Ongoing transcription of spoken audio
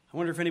I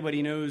wonder if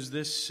anybody knows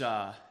this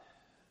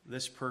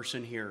this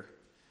person here.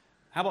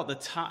 How about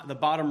the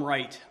bottom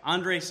right?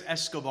 Andres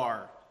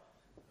Escobar,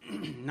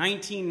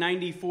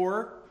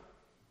 1994.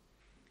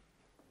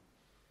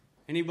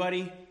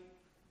 Anybody?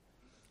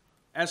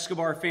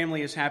 Escobar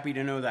family is happy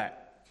to know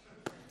that.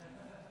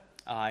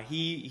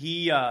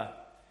 He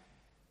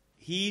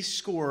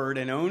scored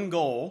an own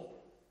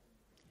goal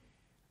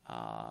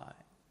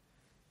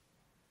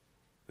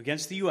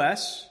against the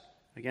U.S.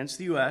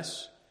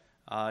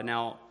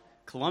 Now,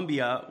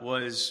 Colombia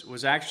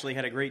was actually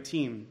had a great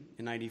team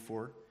in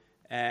 '94,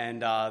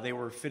 and they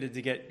were fitted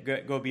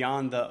to go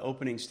beyond the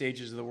opening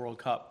stages of the World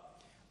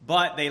Cup.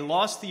 But they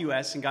lost the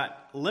U.S. and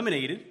got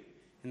eliminated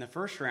in the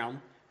first round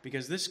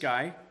because this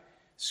guy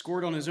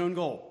scored on his own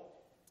goal.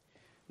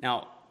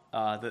 Now,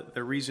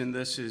 the reason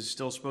this is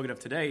still spoken of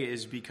today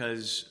is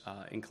because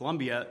in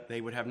Colombia,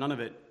 they would have none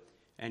of it,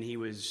 and he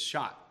was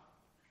shot.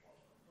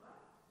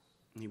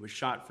 He was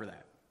shot for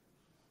that.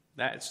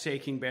 That's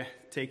taking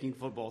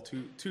football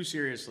too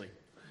seriously.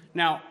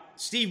 Now,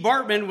 Steve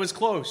Bartman was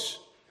close.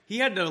 He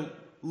had to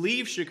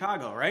leave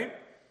Chicago, right?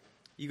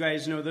 You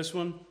guys know this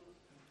one?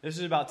 This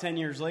is about 10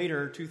 years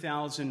later,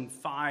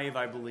 2005,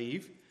 I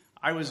believe.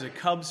 I was a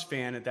Cubs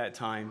fan at that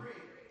time.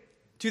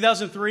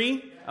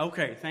 2003?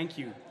 Okay, thank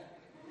you.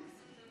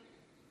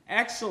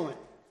 Excellent.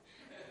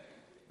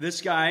 This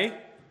guy,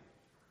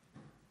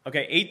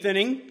 okay, 8th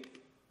inning,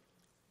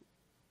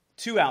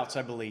 2 outs,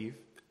 I believe.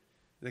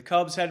 The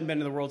Cubs hadn't been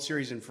to the World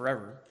Series in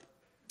forever,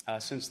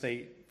 since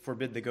they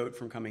forbid the GOAT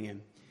from coming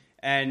in.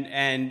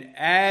 And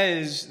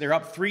as they're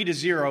up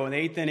 3-0 in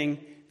the 8th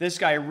inning, this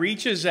guy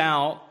reaches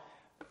out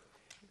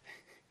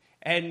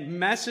and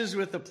messes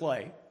with the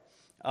play.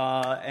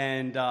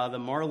 And the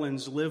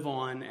Marlins live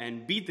on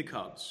and beat the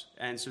Cubs.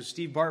 And so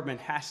Steve Bartman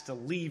has to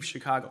leave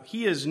Chicago.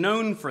 He is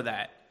known for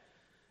that.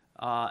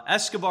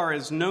 Escobar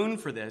is known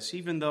for this,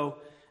 even though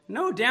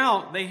no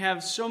doubt they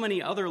have so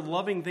many other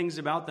loving things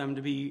about them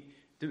to be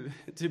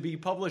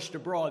published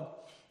abroad.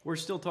 We're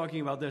still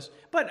talking about this.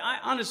 But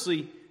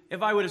honestly,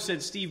 if I would have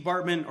said Steve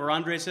Bartman or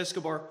Andres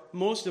Escobar,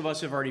 most of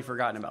us have already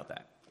forgotten about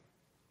that.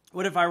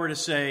 What if I were to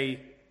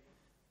say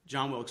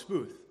John Wilkes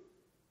Booth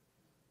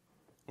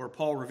or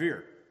Paul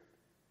Revere?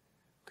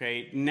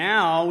 Okay,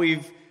 now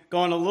we've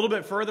gone a little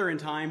bit further in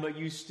time, but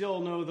you still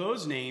know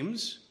those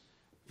names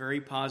very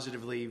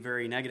positively,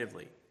 very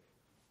negatively.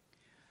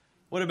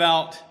 What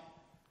about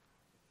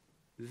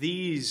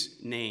these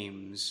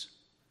names?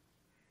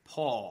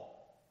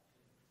 Paul,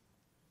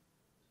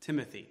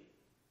 Timothy.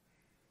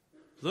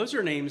 Those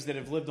are names that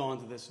have lived on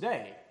to this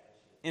day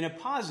in a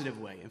positive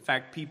way. In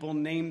fact, people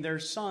name their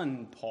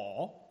son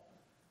Paul.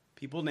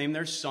 People name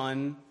their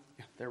son,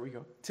 there we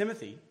go,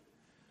 Timothy.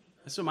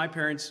 So my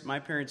parents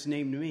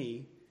named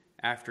me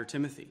after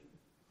Timothy.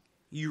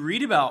 You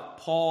read about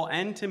Paul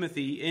and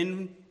Timothy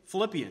in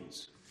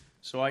Philippians.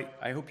 So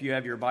I hope you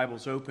have your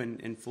Bibles open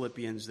in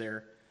Philippians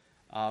there.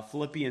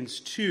 Philippians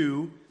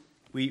 2,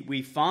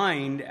 we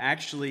find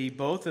actually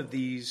both of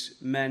these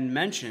men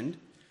mentioned.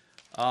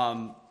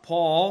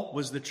 Paul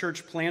was the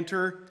church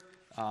planter.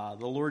 The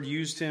Lord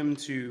used him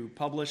to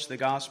publish the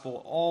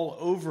gospel all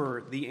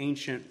over the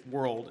ancient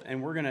world.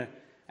 And we're going to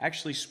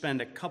actually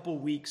spend a couple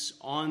weeks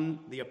on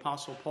the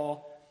Apostle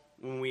Paul.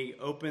 When we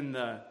open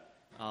the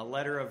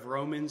letter of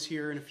Romans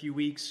here in a few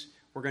weeks,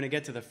 we're going to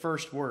get to the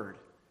first word.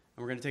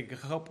 And we're going to take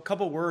a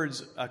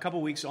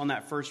couple weeks on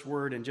that first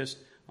word and just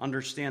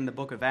understand the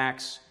book of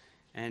Acts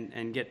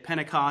and get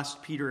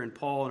Pentecost, Peter, and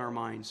Paul in our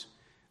minds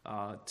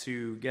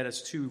to get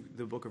us to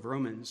the book of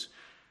Romans.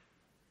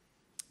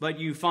 But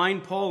you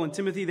find Paul and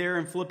Timothy there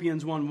in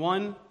Philippians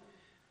 1:1.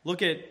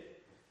 Look at,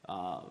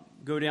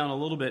 go down a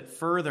little bit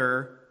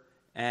further,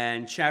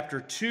 and chapter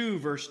 2,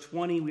 verse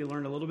 20, we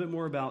learn a little bit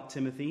more about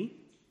Timothy.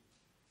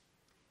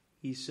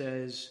 He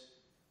says,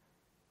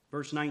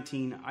 verse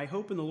 19, I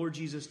hope in the Lord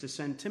Jesus to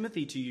send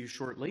Timothy to you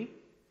shortly.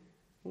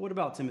 Well, what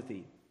about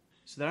Timothy?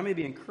 So that I may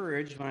be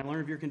encouraged when I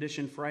learn of your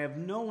condition, for I have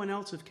no one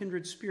else of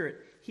kindred spirit.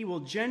 He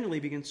will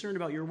genuinely be concerned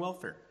about your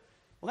welfare.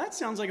 Well, that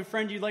sounds like a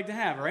friend you'd like to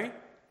have, right?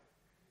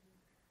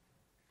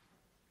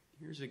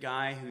 Here's a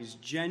guy who's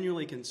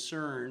genuinely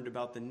concerned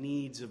about the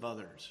needs of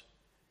others.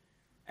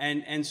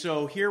 And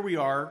so here we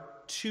are,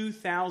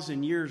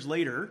 2,000 years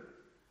later,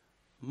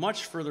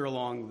 much further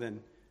along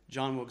than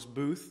John Wilkes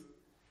Booth,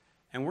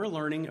 and we're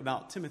learning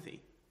about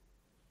Timothy.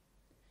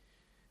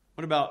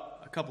 What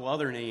about a couple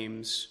other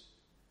names?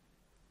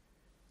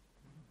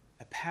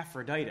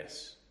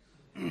 Epaphroditus.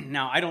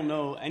 Now, I don't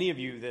know any of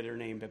you that are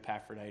named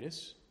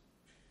Epaphroditus.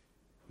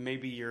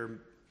 Maybe your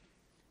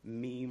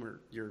meme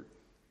or your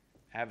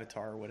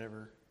avatar or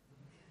whatever.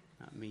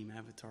 Not meme,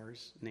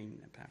 avatars named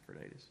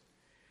Epaphroditus.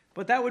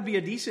 But that would be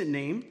a decent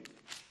name.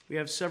 We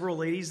have several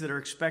ladies that are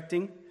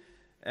expecting.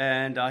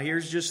 And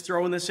here's just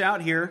throwing this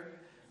out here.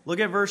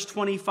 Look at verse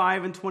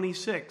 25 and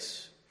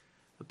 26.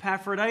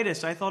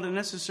 Epaphroditus, I thought it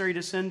necessary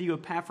to send you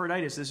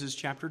Epaphroditus. This is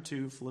chapter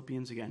 2,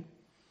 Philippians again.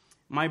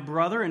 My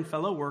brother and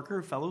fellow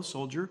worker, fellow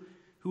soldier,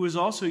 who was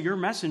also your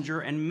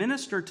messenger and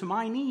ministered to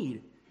my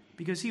need,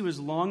 because he was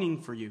longing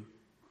for you,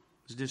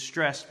 was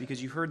distressed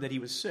because you heard that he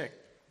was sick.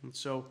 And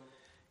so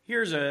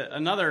here's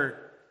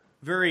another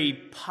very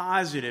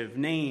positive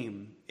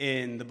name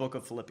in the book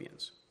of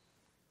Philippians.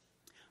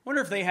 I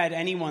wonder if they had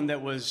anyone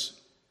that was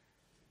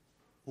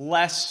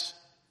less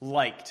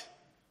liked.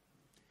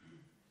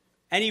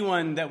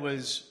 Anyone that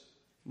was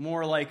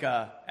more like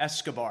a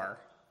Escobar.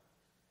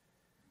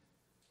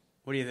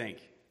 What do you think?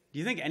 Do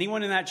you think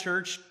anyone in that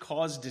church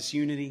caused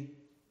disunity? Do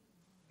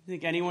you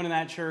think anyone in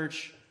that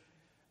church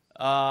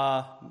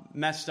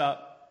messed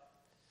up?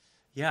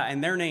 Yeah,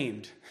 and they're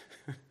named.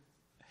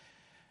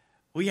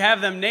 We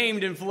have them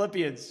named in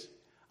Philippians.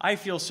 I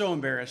feel so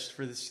embarrassed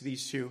for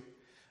these two.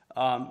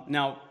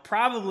 Now,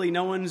 probably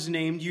no one's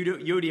named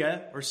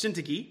Euodia or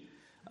Syntyche,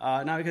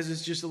 not because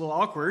it's just a little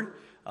awkward.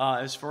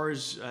 As far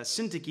as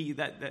Syntyche,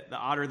 that the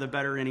odder the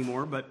better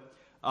anymore. But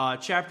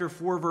chapter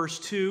 4, verse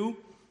 2,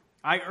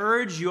 I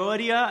urge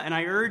Euodia and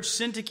I urge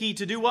Syntyche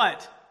to do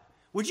what?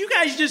 Would you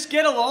guys just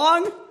get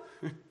along?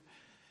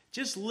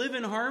 Just live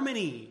in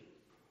harmony.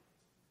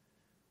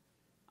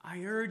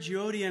 I urge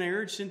Euodia and I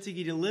urge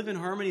Syntyche to live in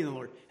harmony in the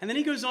Lord. And then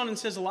he goes on and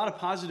says a lot of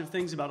positive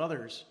things about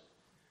others.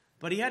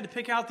 But he had to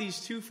pick out these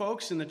two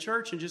folks in the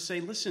church and just say,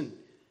 listen,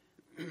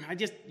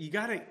 you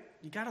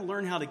gotta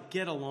learn how to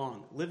get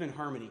along, live in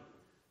harmony.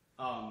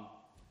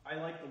 I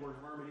like the word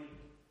harmony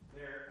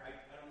there. I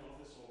don't know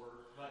if this will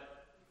work,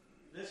 but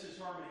this is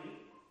harmony.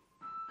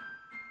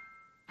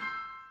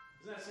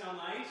 Doesn't that sound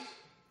nice?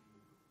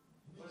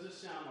 What does this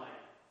sound like?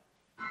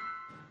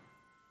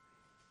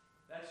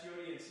 That's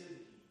Euodia and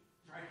Syntyche.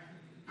 Right?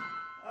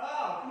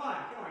 Oh, come on,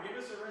 give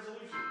us a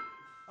resolution.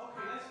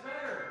 Okay, that's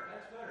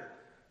better.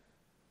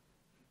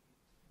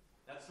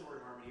 That's the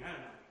word harmony. I don't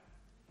know.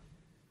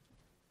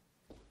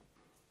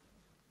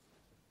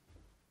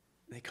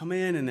 They come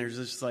in and there's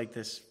just like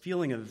this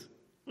feeling of,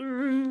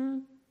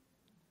 come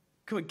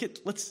on,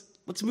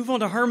 let's move on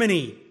to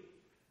harmony.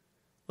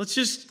 Let's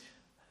just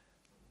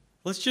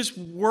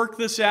work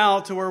this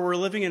out to where we're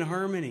living in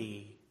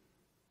harmony.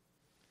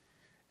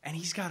 And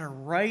he's got a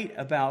right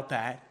about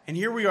that. And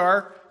here we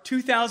are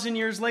 2,000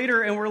 years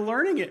later, and we're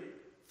learning it.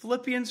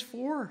 Philippians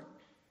 4.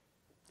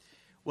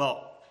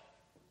 Well,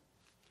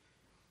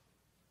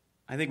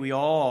 I think we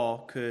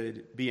all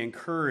could be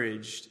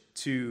encouraged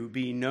to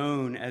be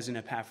known as an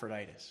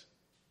Epaphroditus,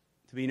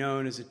 to be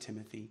known as a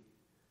Timothy,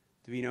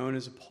 to be known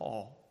as a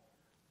Paul,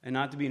 and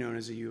not to be known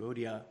as a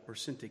Euodia or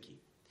Syntyche.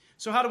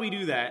 So how do we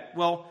do that?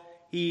 Well,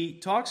 he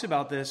talks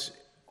about this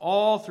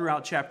all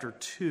throughout chapter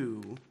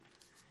 2.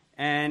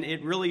 And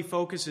it really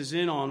focuses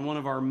in on one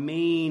of our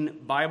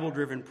main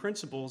Bible-driven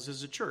principles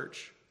as a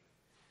church.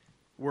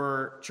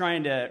 We're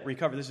trying to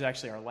recover. This is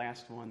actually our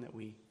last one that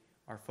we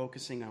are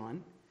focusing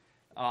on.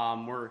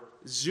 We're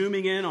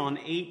zooming in on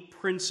 8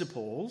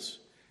 principles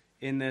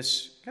in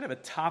this kind of a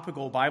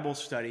topical Bible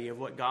study of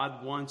what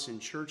God wants in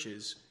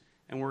churches.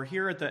 And we're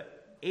here at the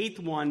 8th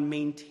one,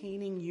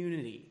 maintaining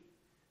unity.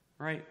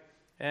 Right?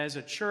 As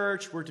a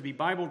church, we're to be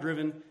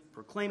Bible-driven,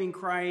 proclaiming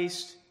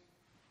Christ,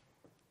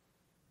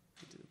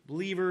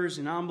 believers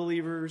and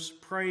non-believers,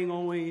 praying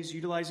always,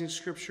 utilizing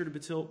Scripture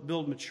to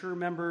build mature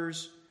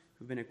members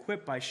who've been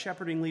equipped by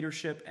shepherding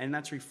leadership, and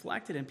that's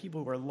reflected in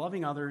people who are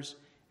loving others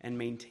and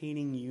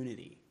maintaining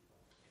unity.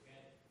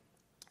 Amen.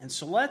 And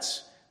so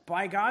let's,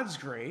 by God's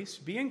grace,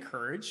 be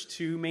encouraged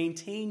to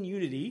maintain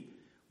unity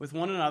with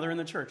one another in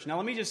the church. Now,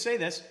 let me just say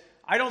this.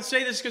 I don't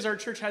say this because our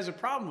church has a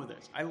problem with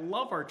this. I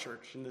love our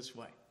church in this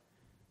way,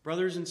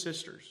 brothers and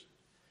sisters.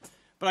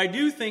 But I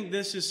do think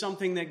this is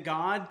something that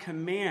God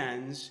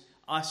commands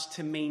us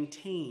to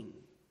maintain.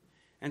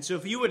 And so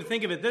if you would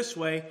think of it this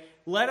way,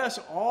 let us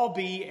all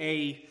be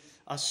a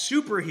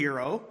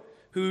superhero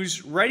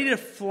who's ready to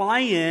fly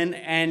in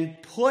and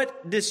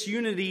put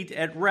disunity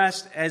at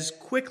rest as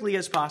quickly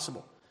as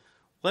possible.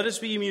 Let us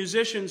be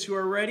musicians who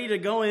are ready to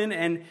go in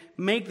and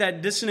make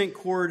that dissonant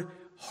chord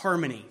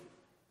harmony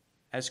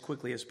as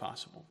quickly as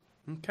possible.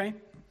 Okay?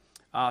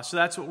 So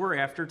that's what we're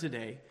after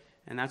today,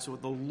 and that's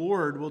what the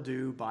Lord will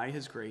do by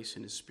His grace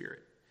and His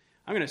Spirit.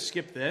 I'm going to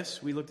skip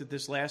this. We looked at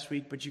this last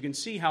week, but you can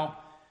see how,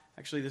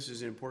 actually this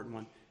is an important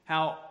one,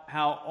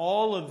 how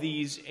all of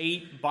these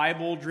 8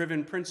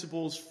 Bible-driven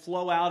principles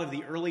flow out of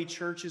the early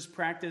church's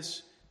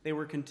practice. They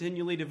were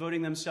continually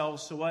devoting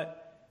themselves to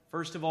what?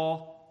 First of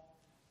all,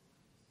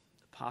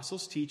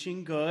 apostles'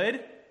 teaching,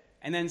 good.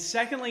 And then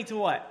secondly, to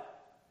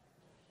what?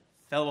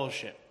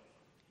 Fellowship.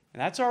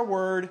 And that's our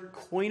word,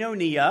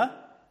 koinonia,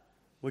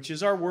 which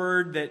is our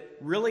word that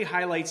really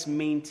highlights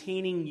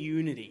maintaining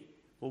unity,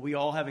 what we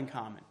all have in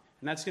common.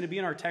 And that's going to be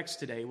in our text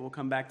today. We'll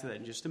come back to that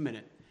in just a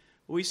minute.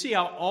 But we see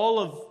how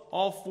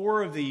all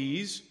 4 of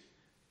these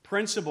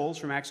principles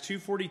from Acts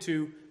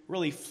 2:42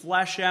 really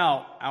flesh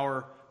out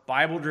our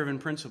Bible-driven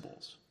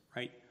principles,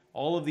 right?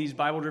 All of these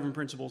Bible-driven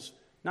principles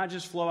not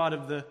just flow out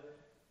of the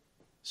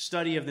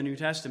study of the New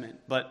Testament,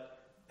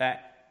 but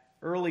that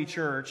early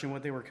church and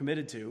what they were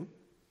committed to.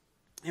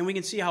 And we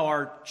can see how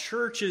our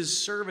church's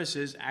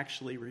services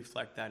actually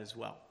reflect that as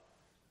well.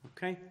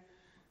 Okay?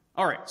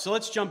 All right, so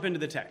let's jump into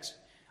the text.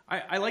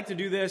 I like to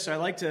do this. I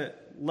like to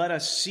let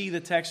us see the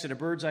text at a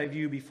bird's eye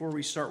view before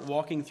we start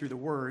walking through the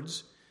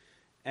words.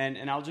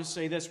 And I'll just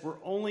say this,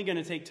 we're only going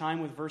to take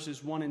time with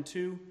verses 1 and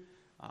 2.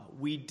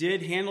 We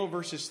did handle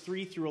verses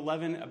 3 through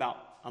 11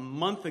 about a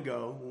month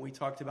ago when we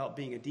talked about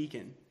being a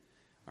deacon.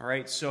 All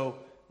right, so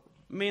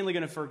mainly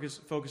going to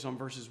focus on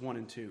verses 1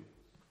 and 2.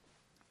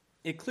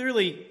 It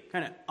clearly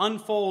kind of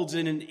unfolds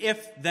in an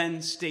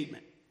if-then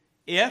statement.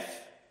 If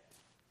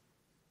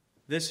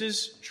this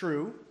is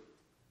true,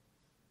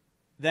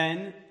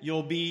 then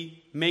you'll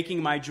be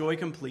making my joy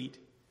complete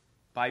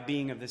by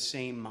being of the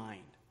same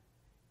mind.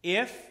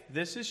 If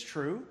this is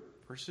true,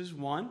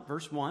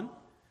 verse 1,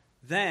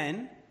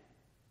 then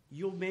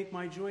you'll make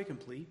my joy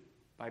complete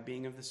by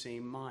being of the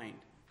same mind.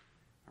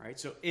 All right,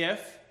 so if,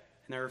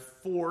 and there are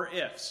 4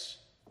 ifs.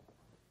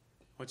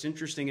 What's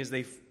interesting is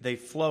they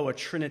flow a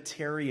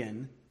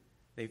Trinitarian,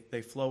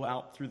 they flow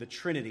out through the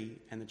Trinity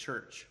and the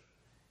church.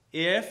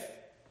 If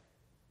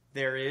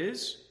there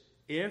is,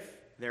 if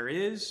there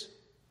is,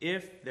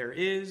 if there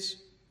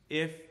is,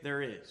 if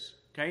there is.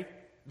 Okay?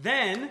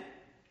 Then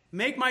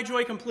make my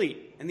joy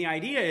complete. And the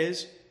idea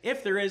is,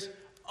 if there is,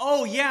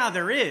 oh yeah,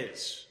 there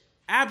is.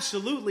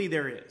 Absolutely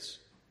there is.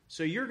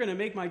 So you're going to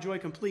make my joy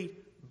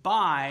complete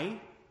by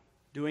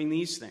doing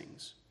these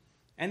things.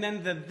 And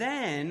then the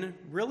then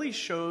really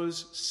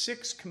shows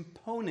 6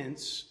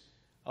 components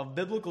of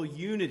biblical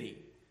unity.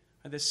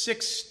 The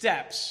 6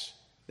 steps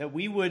that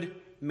we would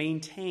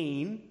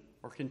maintain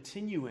or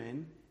continue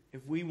in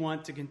if we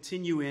want to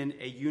continue in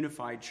a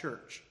unified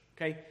church.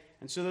 Okay?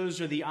 And so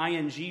those are the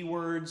ing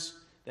words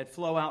that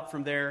flow out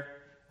from there,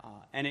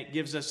 and it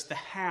gives us the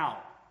how.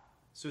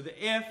 So the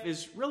if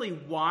is really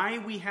why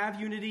we have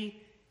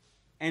unity,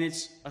 and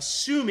it's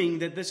assuming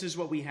that this is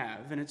what we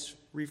have, and it's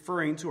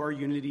referring to our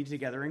unity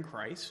together in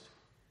Christ.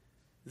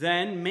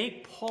 Then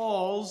make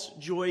Paul's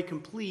joy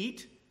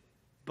complete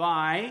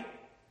by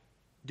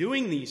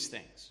doing these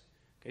things.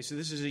 Okay, so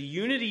this is a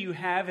unity you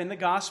have in the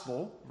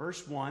gospel,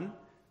 verse 1,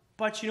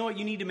 but you know what?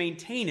 You need to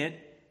maintain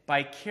it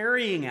by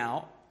carrying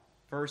out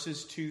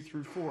verses 2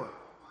 through 4.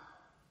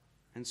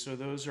 And so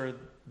those are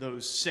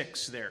those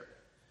 6 there.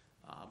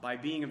 By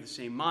being of the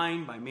same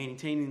mind, by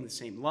maintaining the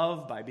same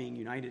love, by being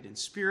united in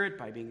spirit,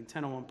 by being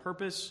intent on one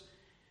purpose.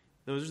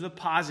 Those are the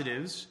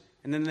positives.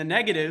 And then the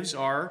negatives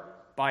are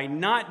by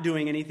not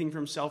doing anything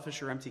from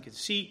selfish or empty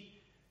conceit,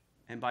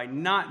 and by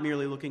not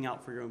merely looking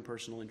out for your own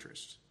personal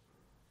interests.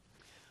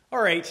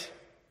 All right,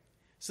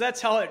 so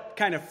that's how it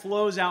kind of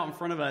flows out in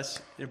front of us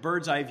in a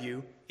bird's eye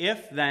view.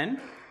 If,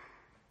 then,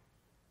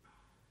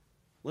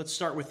 let's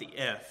start with the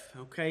if,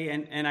 okay?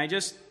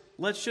 And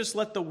let's just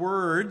let the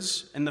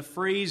words and the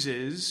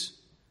phrases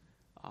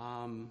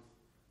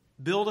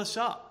build us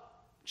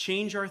up,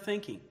 change our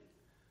thinking,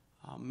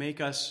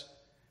 make us,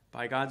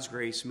 by God's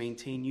grace,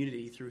 maintain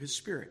unity through His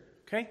Spirit,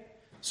 okay?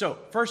 So,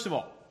 first of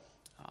all,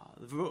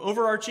 the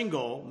overarching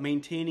goal,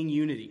 maintaining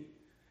unity.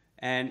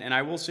 And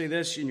I will say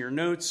this, in your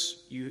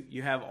notes,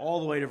 you have all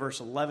the way to verse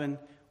 11.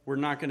 We're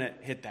not going to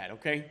hit that,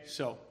 okay?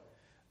 So,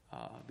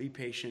 be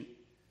patient.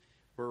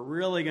 We're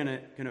really going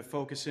to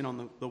focus in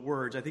on the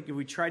words. I think if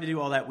we tried to do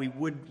all that, we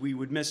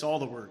would miss all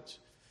the words.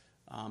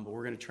 But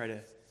we're going to try to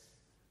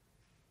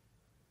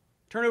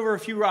turn over a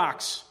few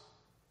rocks.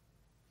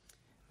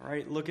 All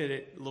right, look at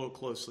it a little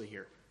closely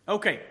here.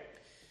 Okay.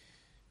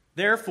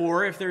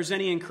 Therefore, if there's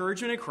any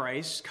encouragement in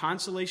Christ,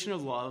 consolation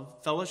of love,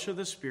 fellowship of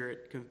the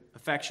Spirit,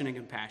 affection and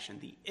compassion,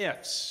 the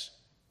ifs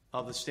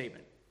of the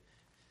statement.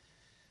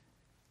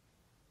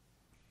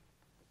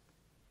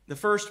 The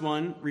first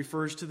one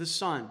refers to the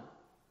Son.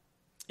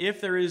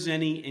 If there is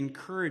any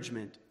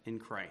encouragement in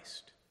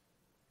Christ.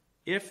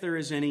 If there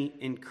is any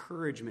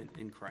encouragement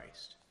in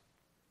Christ.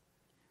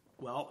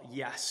 Well,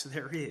 yes,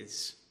 there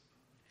is.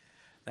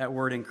 That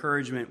word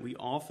encouragement we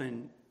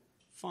often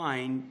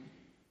find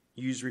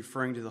used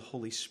referring to the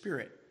Holy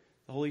Spirit.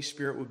 The Holy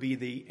Spirit would be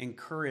the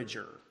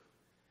encourager,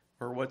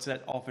 or what's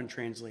that often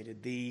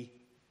translated? The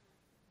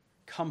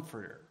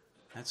comforter.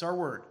 That's our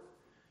word.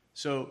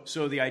 So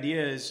the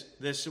idea is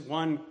this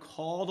one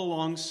called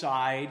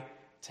alongside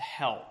to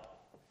help.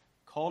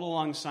 Called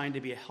alongside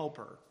to be a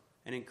helper,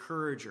 an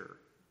encourager.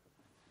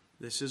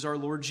 This is our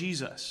Lord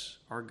Jesus,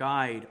 our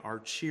guide, our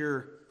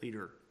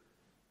cheerleader,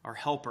 our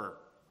helper.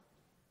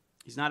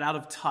 He's not out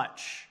of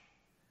touch.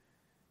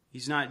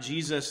 He's not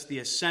Jesus, the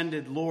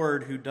ascended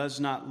Lord who does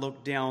not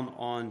look down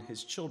on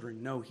his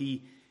children. No,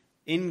 he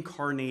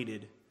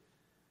incarnated,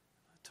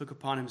 took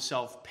upon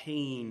himself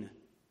pain,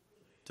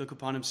 took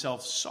upon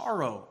himself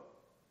sorrow,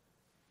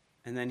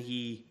 and then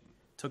he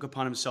took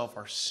upon himself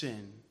our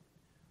sin,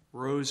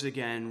 rose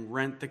again,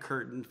 rent the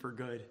curtain for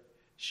good,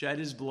 shed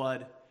his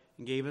blood,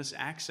 and gave us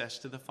access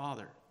to the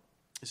Father.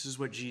 This is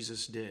what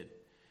Jesus did.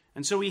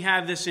 And so we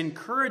have this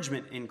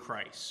encouragement in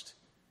Christ.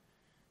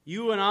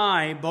 You and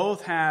I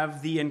both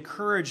have the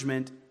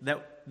encouragement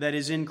that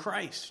is in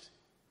Christ.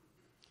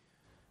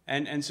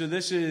 And so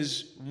this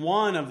is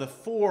one of the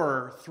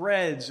 4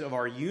 threads of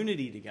our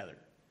unity together.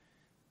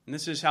 And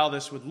this is how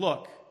this would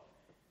look.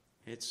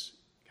 It's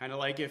kind of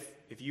like if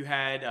you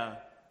had a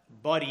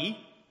buddy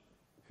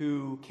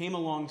who came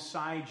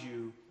alongside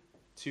you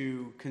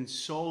to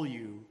console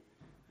you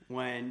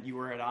when you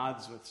were at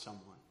odds with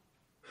someone.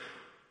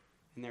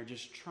 and they're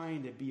just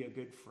trying to be a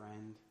good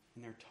friend,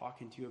 and they're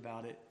talking to you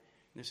about it.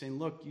 And they're saying,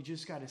 look, you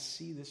just got to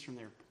see this from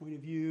their point of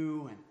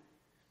view. And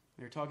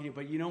they're talking to you.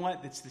 But you know what?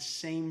 It's the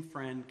same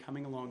friend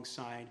coming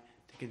alongside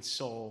to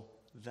console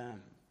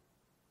them.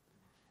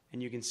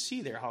 And you can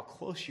see there how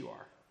close you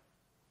are.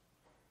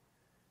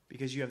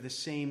 Because you have the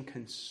same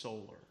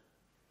consoler.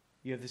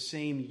 You have the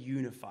same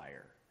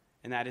unifier.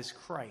 And that is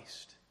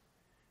Christ.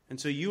 And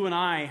so you and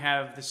I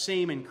have the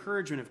same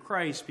encouragement of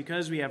Christ.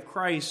 Because we have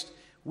Christ,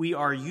 we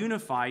are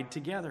unified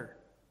together.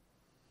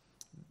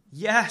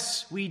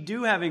 Yes, we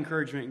do have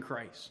encouragement in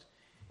Christ.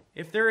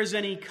 If there is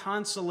any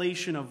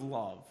consolation of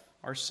love,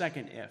 our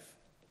second if.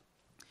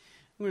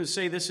 I'm going to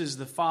say this is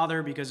the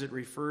Father because it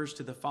refers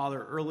to the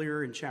Father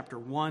earlier in chapter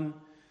 1.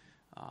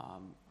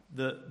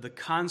 The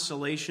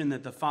consolation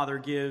that the Father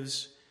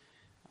gives,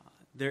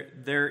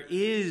 there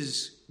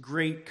is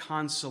great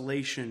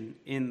consolation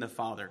in the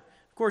Father.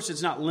 Of course,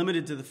 it's not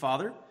limited to the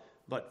Father,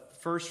 but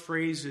first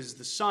phrase is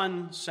the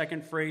Son,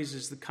 second phrase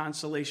is the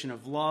consolation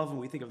of love, and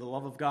we think of the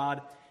love of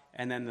God.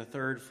 And then the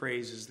third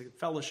phrase is the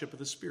fellowship of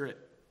the Spirit.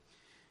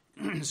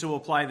 So we'll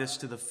apply this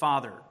to the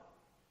Father.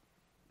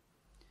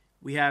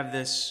 We have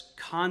this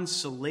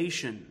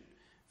consolation,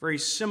 very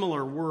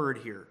similar word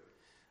here.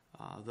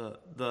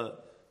 The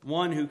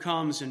one who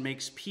comes and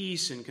makes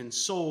peace and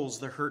consoles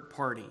the hurt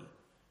party.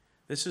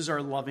 This is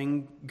our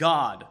loving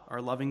God,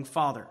 our loving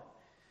Father.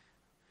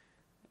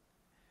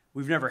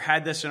 We've never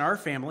had this in our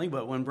family,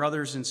 but when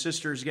brothers and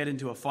sisters get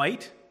into a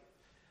fight,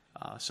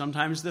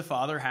 sometimes the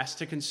father has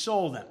to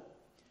console them.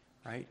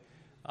 Right?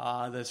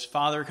 This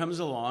Father comes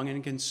along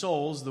and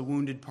consoles the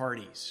wounded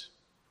parties.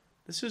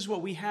 This is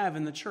what we have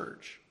in the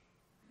church.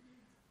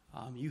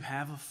 You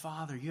have a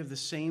Father. You have the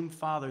same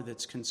Father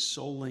that's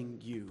consoling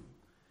you.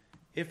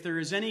 If there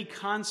is any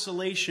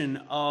consolation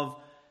of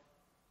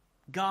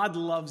God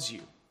loves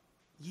you,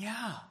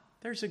 yeah,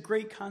 there's a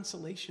great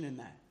consolation in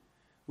that.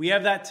 We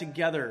have that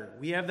together.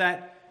 We have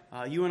that,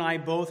 you and I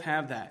both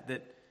have that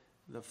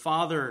the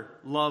Father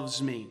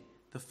loves me.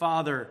 The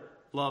Father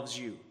loves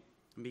you.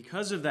 And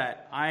because of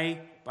that,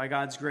 I, by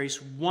God's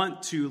grace,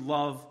 want to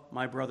love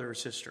my brother or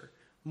sister.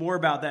 More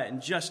about that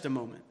in just a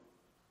moment.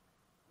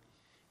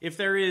 If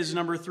there is,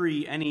 number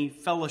 3, any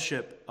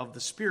fellowship of the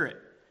Spirit.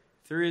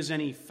 If there is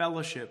any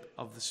fellowship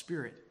of the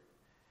Spirit.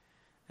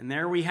 And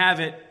there we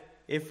have it.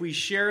 If we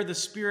share the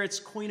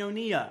Spirit's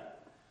koinonia.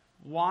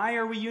 Why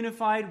are we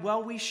unified?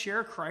 Well, we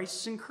share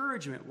Christ's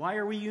encouragement. Why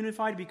are we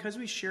unified? Because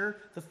we share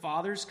the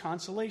Father's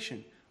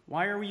consolation.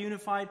 Why are we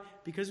unified?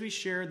 Because we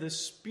share the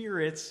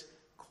Spirit's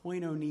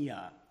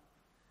koinonia,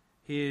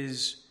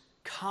 his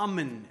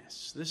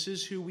commonness. This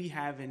is who we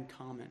have in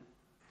common.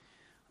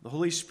 The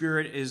Holy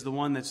Spirit is the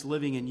one that's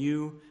living in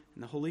you,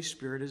 and the Holy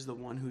Spirit is the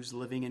one who's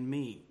living in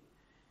me.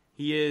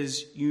 He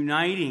is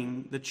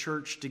uniting the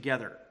church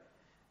together.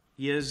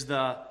 He is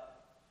the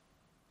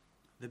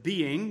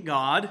being,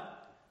 God,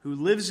 who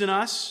lives in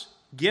us,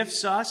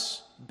 gifts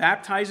us,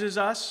 baptizes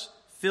us,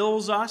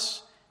 fills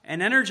us,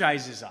 and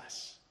energizes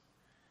us.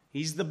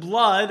 He's the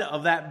blood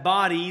of that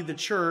body, the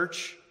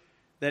church,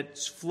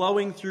 that's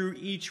flowing through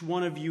each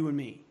one of you and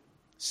me.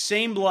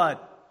 Same blood,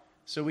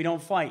 so we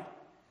don't fight.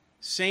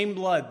 Same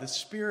blood, the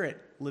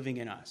Spirit living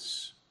in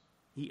us.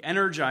 He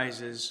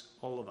energizes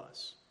all of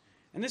us.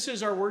 And this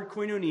is our word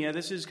koinonia.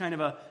 This is kind of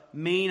a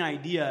main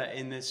idea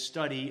in this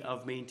study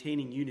of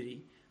maintaining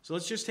unity. So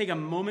let's just take a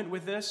moment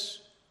with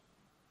this.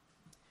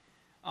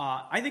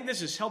 I think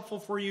this is helpful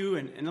for you,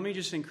 and let me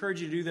just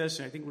encourage you to do this.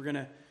 And I think we're going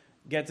to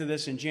get to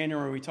this in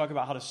January where we talk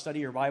about how to study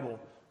your Bible.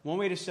 One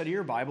way to study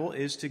your Bible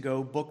is to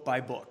go book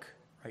by book,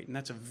 right? And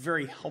that's a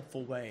very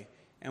helpful way.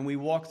 And we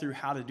walk through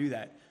how to do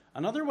that.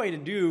 Another way to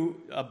do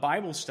a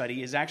Bible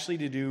study is actually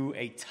to do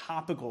a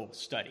topical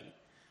study,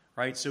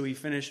 right? So we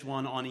finished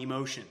one on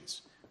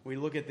emotions. We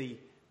look at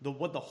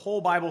what the whole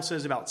Bible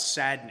says about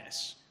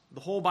sadness. The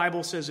whole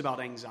Bible says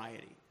about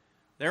anxiety.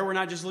 There we're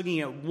not just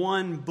looking at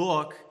one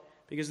book,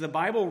 because the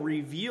Bible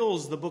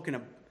reveals the book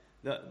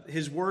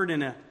His Word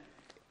in a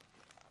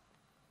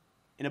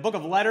book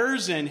of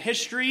letters and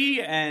history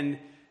and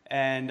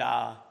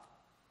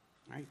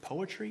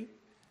poetry.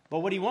 But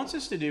what he wants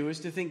us to do is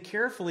to think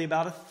carefully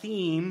about a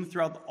theme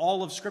throughout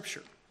all of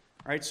Scripture.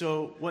 Right?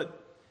 So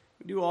what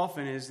we do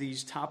often is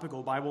these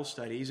topical Bible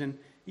studies, and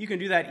you can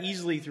do that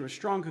easily through a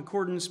strong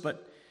concordance,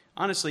 but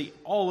honestly,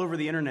 all over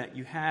the internet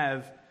you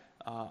have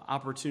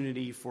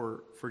opportunity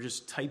for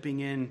just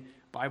typing in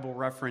Bible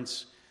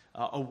reference,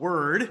 a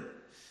word,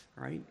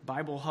 right?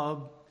 Bible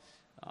Hub.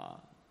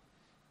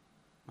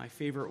 My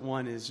favorite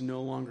one is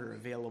no longer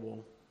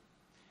available.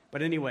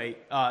 But anyway,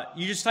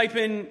 you just type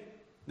in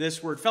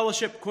this word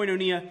fellowship,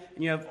 koinonia,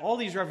 and you have all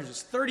these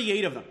references,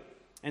 38 of them.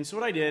 And so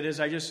what I did is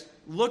I just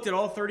looked at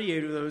all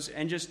 38 of those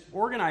and just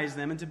organized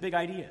them into big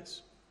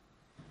ideas.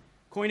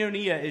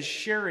 Koinonia is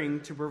sharing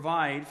to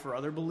provide for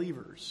other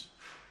believers.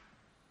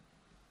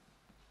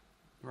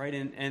 Right?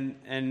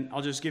 And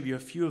I'll just give you a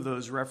few of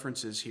those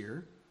references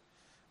here.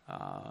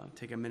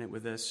 Take a minute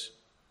with this.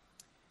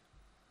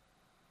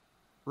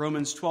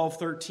 Romans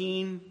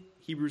 12:13,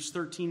 Hebrews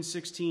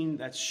 13:16,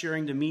 that's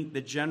sharing to meet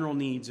the general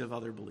needs of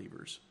other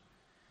believers.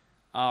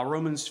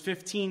 Romans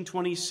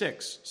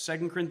 15:26,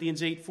 2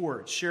 Corinthians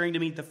 8:4, sharing to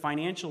meet the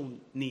financial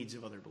needs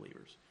of other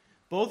believers.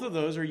 Both of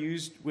those are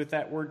used with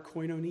that word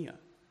koinonia.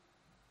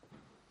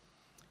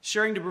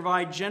 Sharing to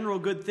provide general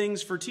good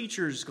things for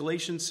teachers,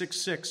 Galatians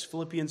 6:6,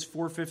 Philippians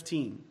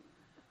 4:15,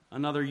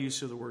 another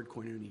use of the word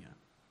koinonia.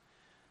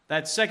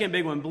 That second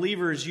big one,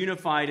 believers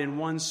unified in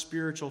one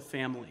spiritual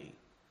family.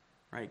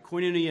 Right?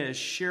 Koinonia is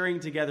sharing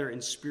together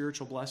in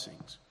spiritual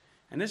blessings.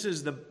 And this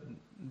is the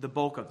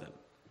bulk of them.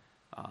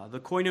 The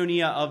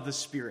koinonia of the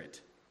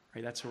Spirit.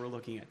 Right? That's what we're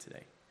looking at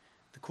today.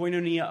 The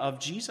koinonia of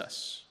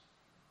Jesus.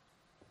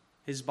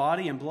 His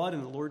body and blood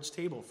in the Lord's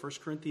table,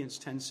 1 Corinthians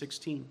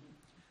 10:16.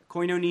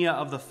 Koinonia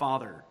of the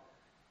Father.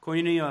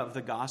 Koinonia of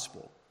the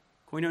gospel.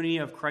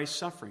 Koinonia of Christ's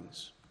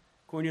sufferings.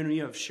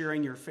 Koinonia of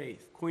sharing your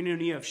faith.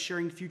 Koinonia of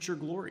sharing future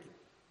glory.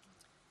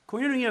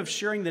 Koinonia of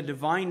sharing the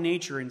divine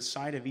nature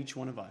inside of each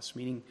one of us,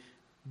 meaning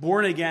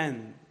born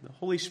again, the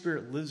Holy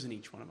Spirit lives in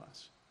each one of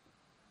us.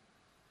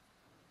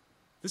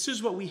 This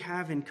is what we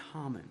have in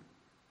common.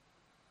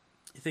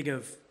 You think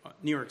of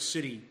New York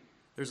City,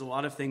 there's a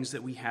lot of things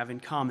that we have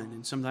in common,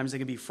 and sometimes they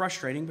can be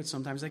frustrating, but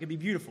sometimes they can be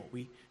beautiful.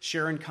 We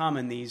share in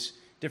common these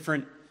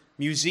different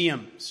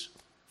museums,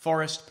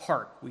 Forest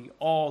Park, we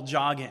all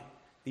jog in.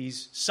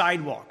 These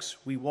sidewalks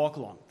we walk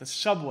along, the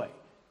subway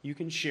you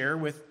can share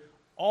with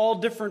all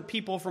different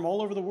people from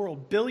all over the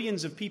world.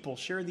 Billions of people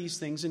share these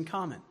things in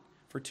common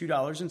for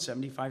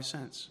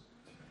 $2.75.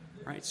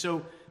 Right?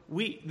 So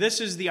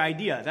this is the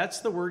idea. That's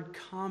the word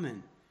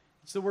common.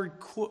 It's the word,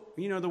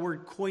 the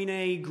word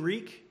koine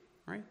Greek,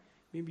 right?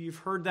 Maybe you've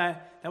heard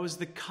that. That was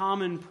the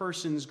common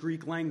person's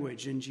Greek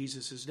language in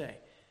Jesus' day.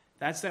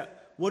 That's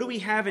that. What do we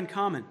have in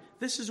common?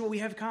 This is what we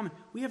have in common.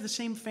 We have the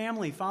same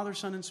family, Father,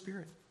 Son, and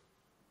Spirit.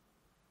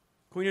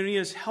 Koinonia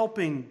is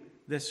helping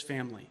this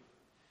family.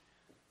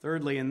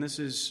 Thirdly, and this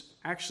is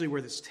actually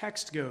where this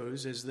text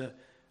goes, is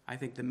I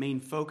think the main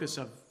focus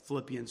of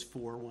Philippians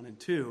 4:1 and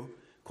 2.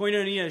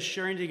 Koinonia is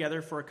sharing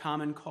together for a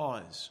common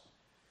cause.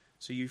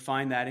 So you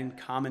find that in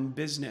common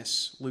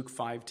business, Luke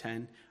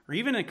 5:10, or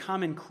even a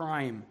common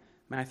crime,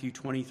 Matthew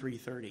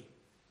 23:30.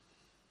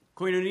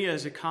 Koinonia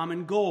is a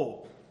common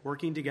goal,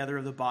 working together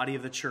of the body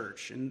of the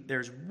church. And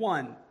there's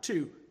 1,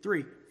 2,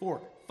 3,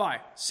 4,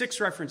 5,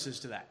 6 references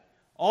to that.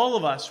 All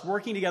of us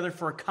working together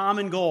for a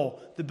common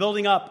goal, the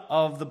building up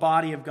of the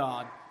body of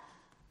God,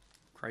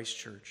 Christ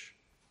Church.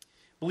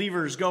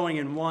 Believers going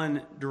in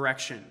one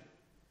direction.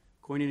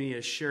 Koinonia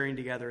is sharing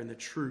together in the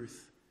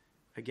truth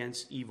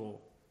against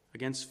evil,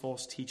 against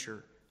false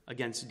teacher,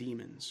 against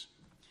demons.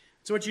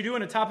 So what you do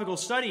in a topical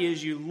study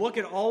is you look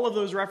at all of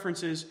those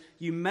references,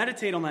 you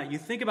meditate on that, you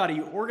think about it,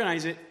 you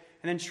organize it,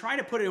 and then try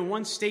to put it in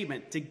one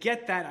statement to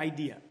get that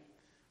idea.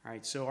 All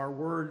right, so our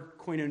word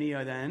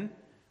koinonia then,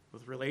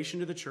 with relation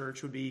to the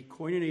church, would be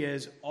koinonia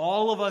is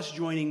all of us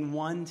joining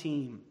one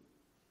team,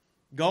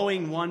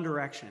 going one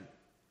direction.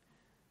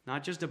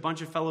 Not just a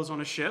bunch of fellows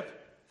on a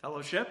ship,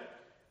 fellowship.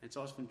 It's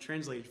often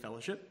translated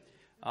fellowship.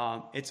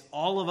 It's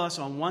all of us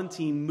on one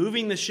team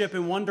moving the ship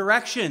in one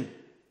direction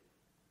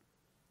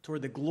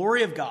toward the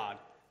glory of God,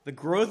 the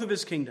growth of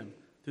his kingdom,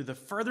 through the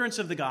furtherance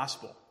of the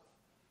gospel.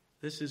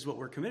 This is what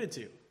we're committed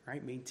to,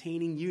 right?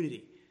 Maintaining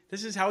unity.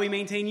 This is how we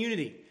maintain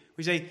unity.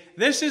 We say,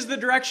 this is the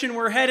direction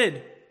we're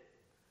headed.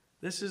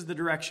 This is the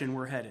direction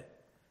we're headed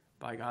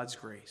by God's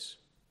grace.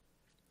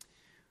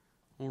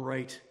 All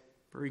right,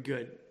 very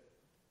good.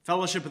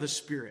 Fellowship of the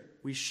Spirit.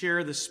 We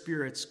share the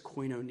Spirit's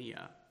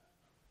koinonia.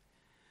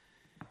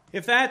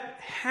 If that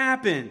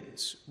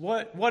happens,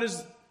 what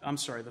is,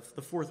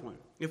 the fourth one.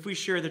 If we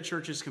share the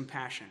church's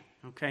compassion,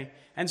 okay?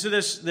 And so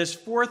this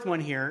fourth one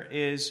here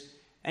is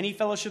any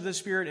fellowship of the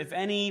Spirit, if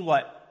any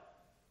what?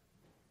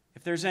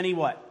 If there's any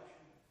what?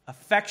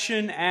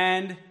 Affection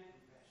and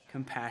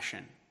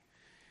compassion.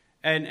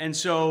 And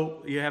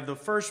so you have the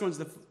first one's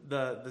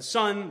the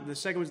Son, the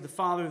second one's the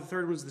Father, the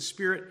third one's the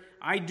Spirit.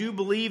 I do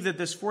believe that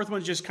this fourth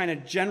one's just kind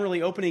of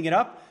generally opening it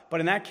up, but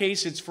in that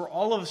case, it's for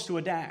all of us to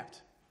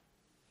adapt.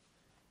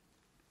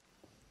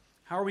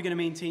 How are we going to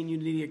maintain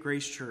unity at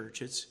Grace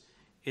Church?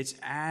 It's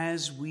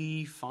as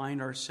we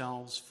find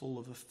ourselves full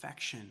of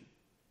affection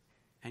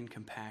and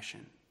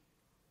compassion.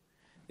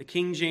 The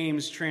King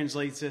James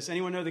translates this.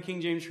 Anyone know the King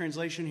James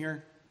translation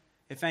here?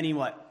 If any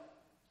what?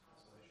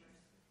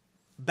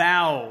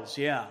 Bowels,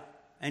 yeah.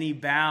 Any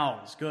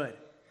bowels, good.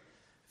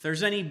 If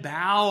there's any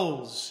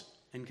bowels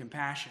and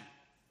compassion.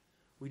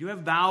 We do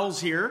have bowels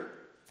here.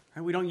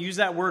 Right? We don't use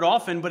that word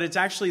often, but it's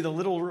actually the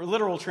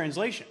literal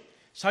translation.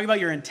 It's talking about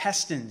your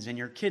intestines and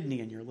your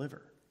kidney and your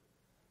liver.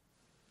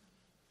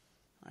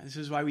 Right, this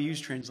is why we use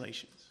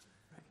translations.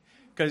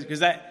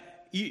 Because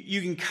that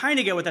you can kind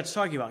of get what that's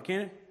talking about,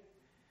 can't it?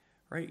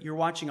 Right? You're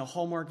watching a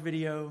Hallmark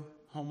video,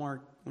 one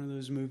of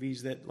those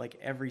movies that like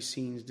every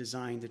scene's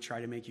designed to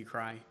try to make you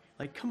cry.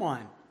 Like, come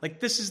on. Like,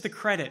 this is the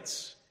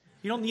credits.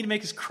 You don't need to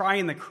make us cry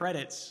in the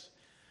credits.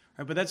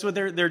 Right? But that's what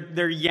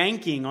they're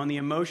yanking on the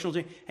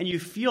emotional, and you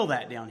feel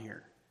that down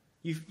here.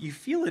 You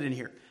feel it in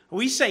here.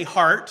 We say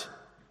heart,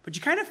 but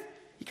you kind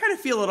of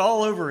feel it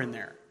all over in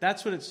there.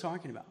 That's what it's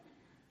talking about.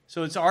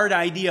 So it's our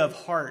idea of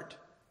heart.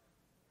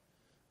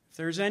 If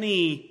there's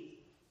any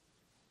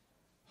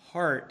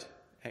heart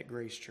at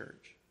Grace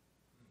Church,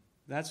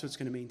 that's what's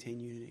going to maintain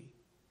unity.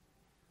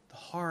 The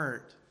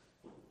heart,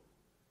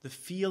 the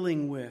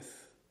feeling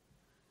with.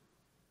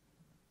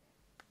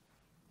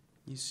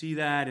 You see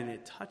that and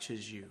it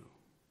touches you.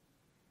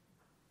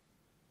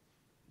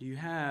 You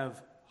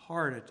have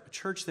heart. A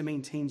church that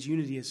maintains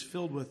unity is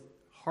filled with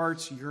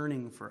hearts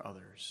yearning for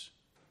others.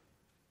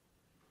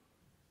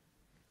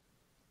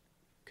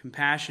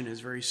 Compassion is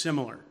very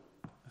similar.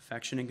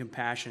 Affection and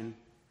compassion.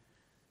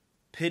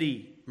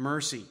 Pity,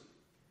 mercy.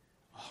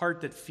 A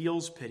heart that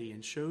feels pity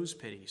and shows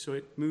pity. So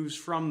it moves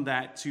from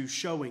that to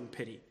showing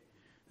pity.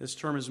 This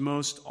term is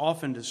most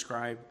often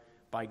described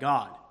by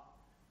God.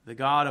 The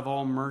God of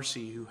all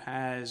mercy, who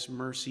has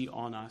mercy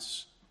on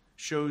us,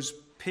 shows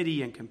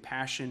pity and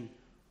compassion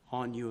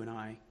on you and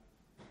I.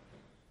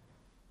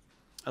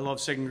 I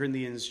love 2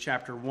 Corinthians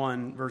chapter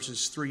 1,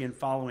 verses 3 and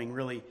following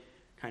really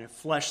kind of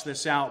flesh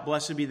this out.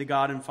 Blessed be the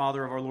God and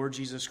Father of our Lord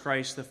Jesus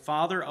Christ, the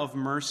Father of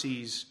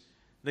mercies,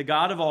 the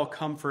God of all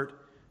comfort,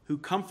 who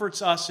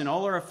comforts us in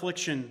all our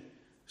affliction,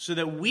 so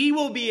that we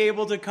will be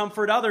able to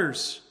comfort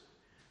others.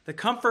 The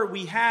comfort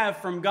we have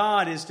from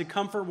God is to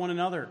comfort one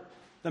another.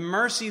 The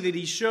mercy that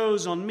he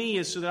shows on me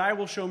is so that I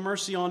will show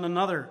mercy on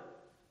another.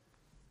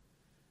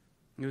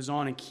 He goes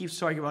on and keeps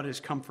talking about his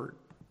comfort.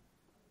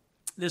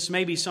 This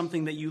may be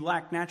something that you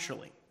lack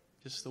naturally,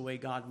 just the way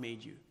God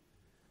made you.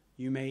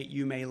 You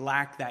may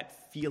lack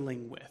that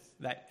feeling with,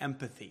 that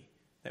empathy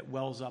that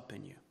wells up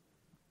in you.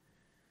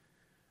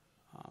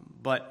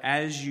 But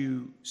as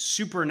you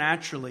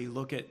supernaturally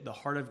look at the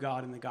heart of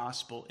God in the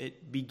gospel,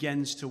 it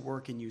begins to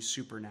work in you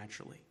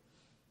supernaturally.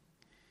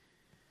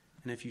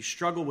 And if you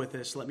struggle with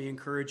this, let me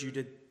encourage you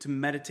to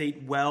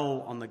meditate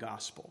well on the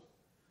gospel.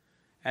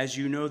 As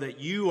you know that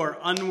you are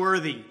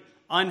unworthy,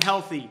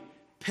 unhealthy,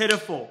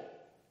 pitiful.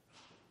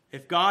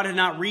 If God had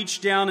not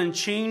reached down and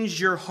changed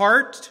your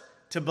heart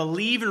to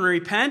believe and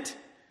repent,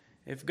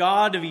 if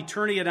God of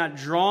eternity had not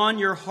drawn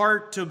your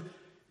heart to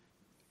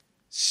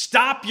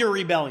stop your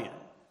rebellion,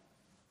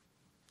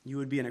 you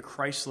would be in a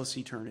Christless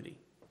eternity.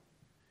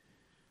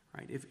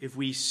 Right? If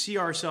we see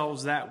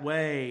ourselves that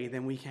way,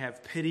 then we can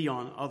have pity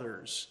on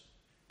others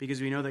because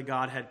we know that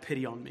God had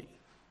pity on me.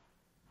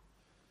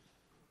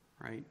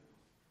 Right?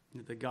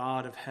 That the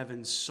God of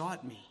heaven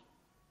sought me,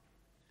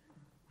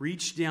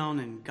 reached down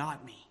and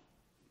got me,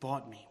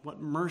 bought me.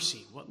 What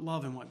mercy, what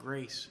love, and what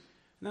grace.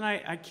 And then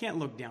I can't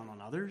look down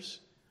on others.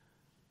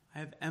 I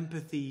have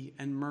empathy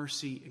and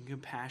mercy and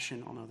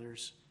compassion on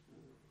others.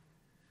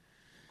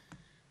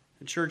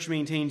 The church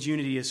maintains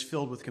unity is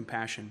filled with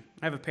compassion.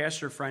 I have a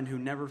pastor friend who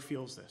never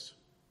feels this.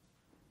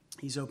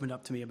 He's opened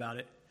up to me about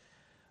it.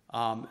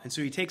 And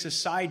so he takes a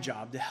side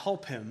job to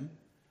help him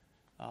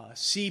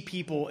see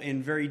people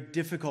in very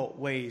difficult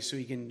ways so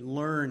he can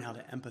learn how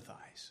to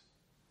empathize.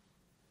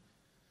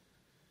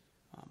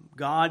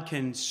 God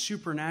can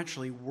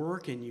supernaturally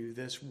work in you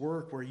this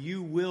work where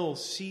you will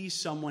see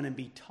someone and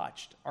be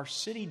touched. Our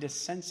city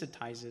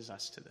desensitizes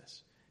us to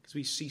this because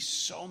we see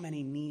so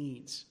many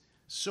needs,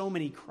 so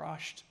many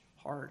crushed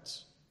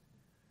hearts.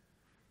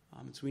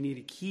 So we need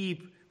to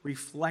keep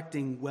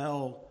reflecting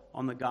well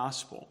on the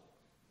gospel.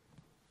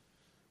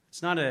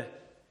 It's not a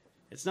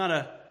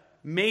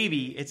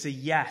maybe, it's a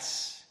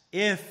yes.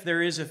 If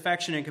there is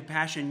affection and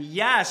compassion,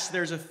 yes,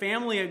 there's a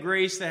family at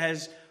Grace that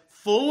has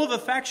full of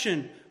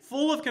affection,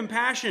 full of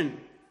compassion.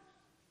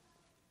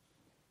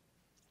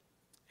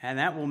 And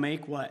that will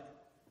make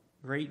what?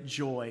 Great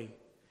joy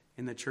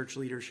in the church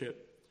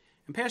leadership.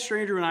 And Pastor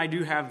Andrew and I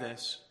do have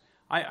this.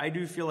 I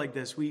do feel like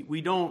this.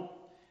 We don't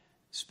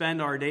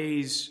spend our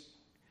days,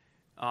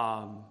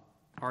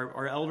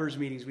 our elders'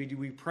 meetings,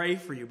 we pray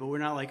for you, but we're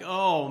not like,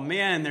 oh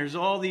man, there's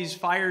all these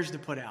fires to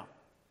put out.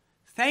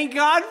 Thank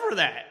God for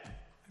that.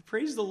 I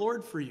praise the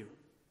Lord for you.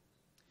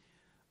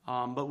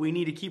 But we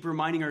need to keep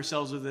reminding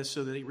ourselves of this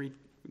so that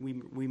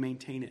we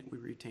maintain it, we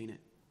retain it.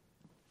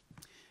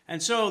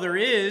 And so there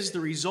is the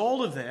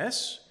result of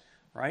this,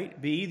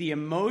 right? B, the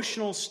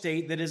emotional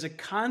state that is a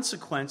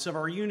consequence of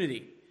our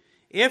unity.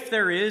 If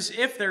there is,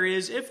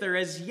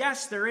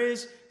 yes, there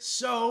is,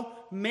 so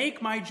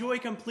make my joy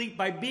complete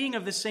by being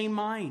of the same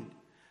mind.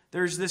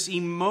 There's this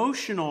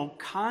emotional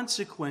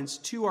consequence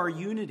to our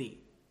unity.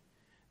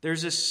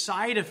 There's a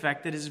side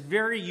effect that is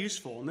very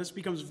useful, and this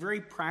becomes very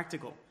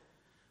practical.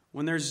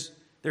 When there's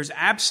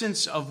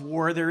absence of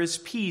war, there is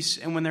peace,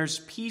 and when there's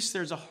peace,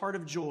 there's a heart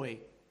of joy.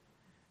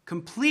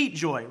 Complete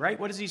joy, right?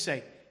 What does he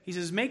say? He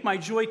says, make my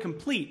joy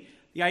complete.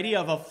 The idea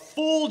of a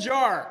full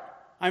jar.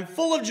 I'm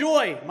full of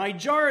joy. My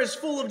jar is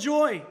full of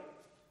joy.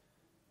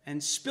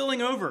 And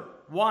spilling over.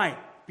 Why?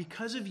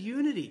 Because of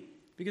unity.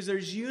 Because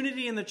there's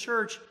unity in the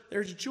church,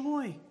 there's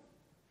joy.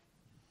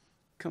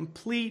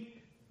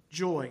 Complete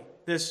joy.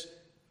 This,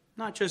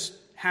 not just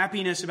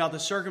happiness about the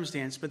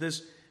circumstance, but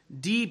this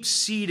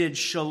deep-seated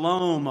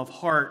shalom of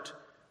heart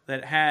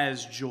that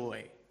has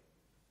joy.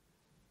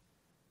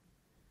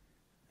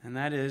 And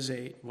that is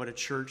what a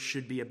church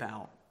should be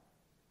about.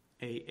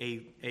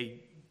 A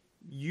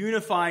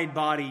unified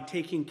body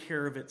taking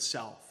care of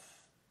itself,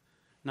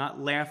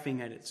 not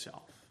laughing at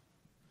itself.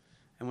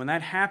 And when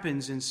that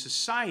happens in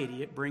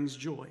society, it brings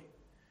joy.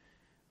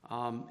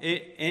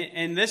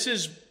 And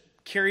this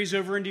carries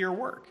over into your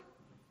work.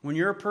 When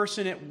you're a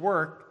person at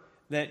work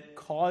that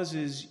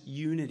causes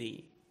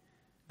unity,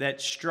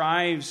 that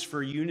strives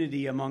for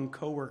unity among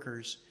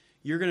coworkers,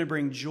 you're going to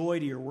bring joy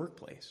to your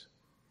workplace.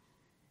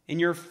 In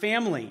your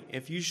family,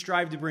 if you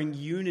strive to bring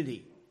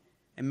unity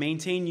and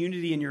maintain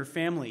unity in your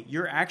family,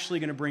 you're actually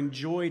going to bring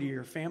joy to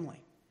your family.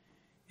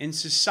 In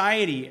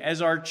society,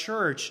 as our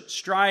church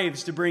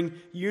strives to bring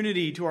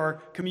unity to our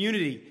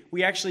community,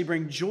 we actually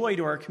bring joy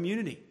to our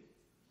community.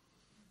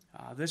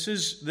 This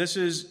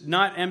is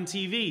not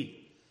MTV.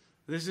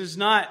 This is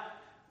not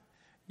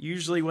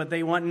usually what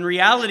they want in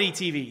reality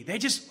TV. They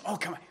just, oh,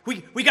 come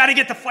on, we got to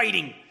get the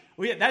fighting.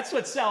 That's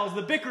what sells,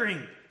 the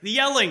bickering, the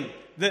yelling,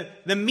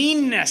 the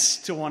meanness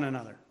to one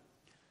another.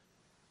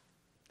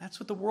 That's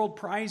what the world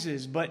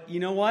prizes. But you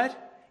know what?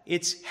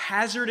 It's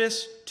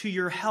hazardous to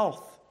your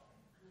health.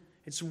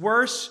 It's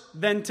worse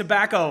than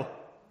tobacco.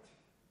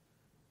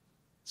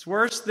 It's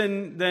worse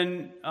than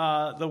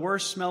the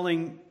worst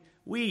smelling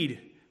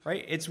weed,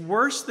 right? It's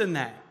worse than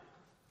that.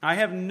 I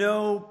have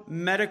no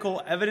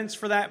medical evidence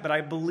for that, but I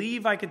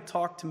believe I could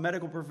talk to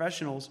medical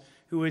professionals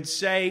who would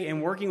say,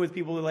 in working with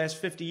people the last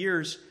 50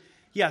 years,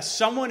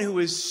 someone who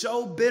is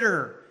so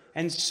bitter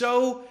and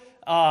so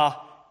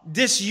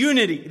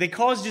disunity, they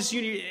cause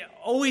disunity,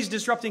 always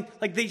disrupting,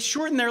 like they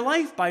shorten their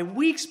life by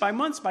weeks, by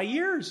months, by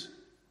years.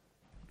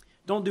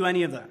 Don't do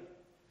any of that.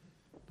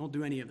 Don't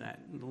do any of that.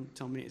 Don't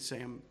tell me to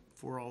say I'm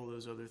for all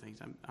those other things.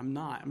 I'm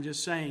not. I'm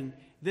just saying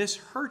this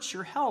hurts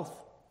your health.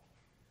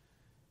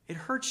 It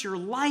hurts your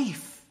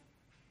life.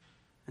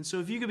 And so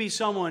if you could be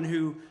someone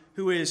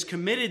who is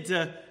committed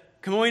to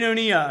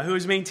koinonia, who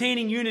is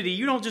maintaining unity,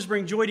 you don't just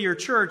bring joy to your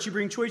church, you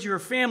bring joy to your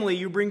family,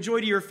 you bring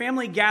joy to your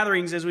family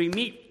gatherings as we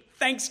meet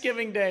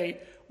Thanksgiving Day.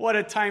 What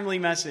a timely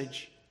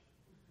message.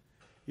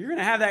 You're going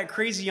to have that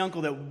crazy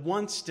uncle that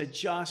wants to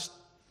just,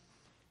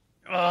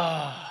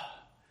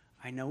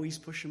 I know he's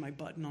pushing my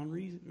button on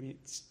reason.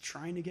 It's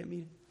trying to get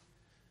me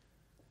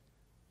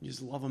to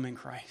just love him in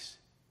Christ.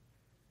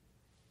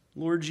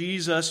 Lord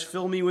Jesus,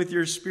 fill me with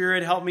your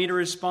Spirit. Help me to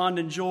respond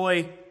in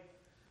joy.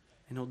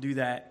 And he'll do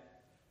that.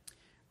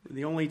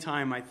 The only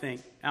time I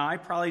think, now I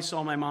probably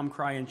saw my mom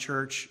cry in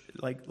church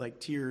like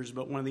tears,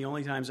 but one of the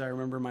only times I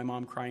remember my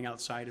mom crying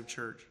outside of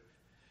church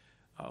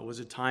was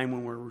a time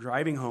when we were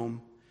driving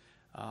home.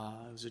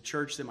 It was a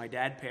church that my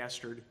dad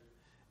pastored,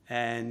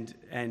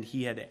 and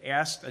he had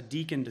asked a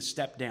deacon to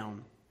step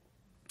down.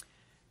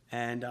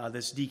 And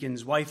this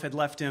deacon's wife had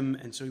left him,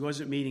 and so he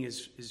wasn't meeting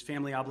his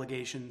family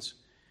obligations.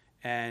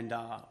 And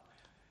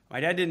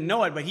my dad didn't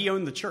know it, but he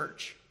owned the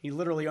church. He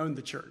literally owned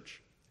the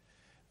church.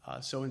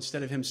 So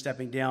instead of him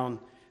stepping down,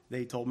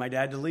 they told my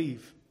dad to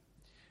leave.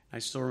 I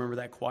still remember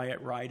that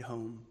quiet ride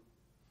home.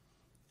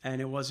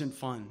 And it wasn't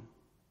fun.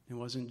 It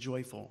wasn't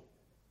joyful.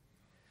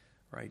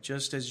 Right?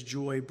 Just as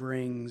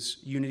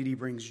unity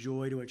brings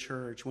joy to a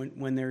church,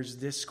 when there's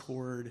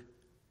discord,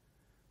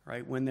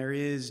 right? When there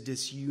is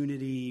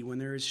disunity, when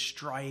there is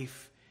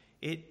strife,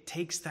 it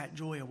takes that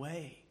joy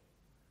away.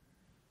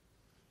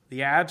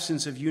 The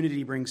absence of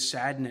unity brings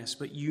sadness,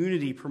 but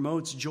unity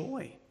promotes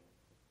joy.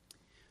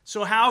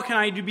 So how can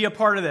I be a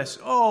part of this?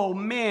 Oh,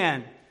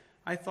 man.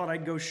 I thought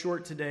I'd go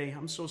short today.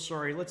 I'm so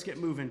sorry. Let's get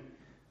moving.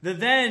 The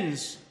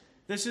thens.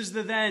 This is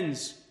the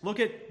thens. Look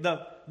at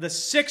the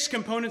 6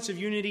 components of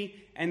unity,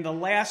 and the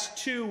last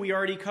 2 we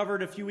already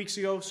covered a few weeks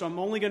ago, so I'm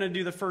only going to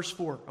do the first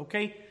 4,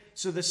 okay?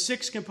 So the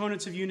 6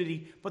 components of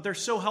unity, but they're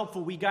so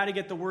helpful, we got to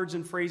get the words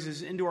and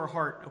phrases into our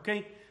heart,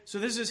 okay? So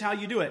this is how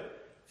you do it.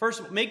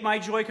 First, make my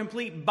joy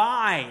complete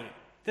by.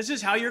 This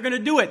is how you're going to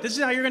do it. This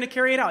is how you're going to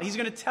carry it out. He's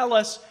going to tell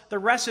us the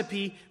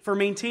recipe for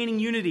maintaining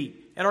unity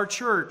at our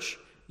church.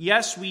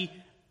 Yes, we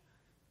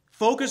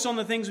focus on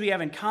the things we have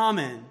in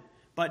common,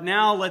 but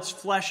now let's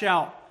flesh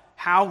out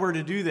how we're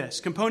to do this.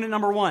 Component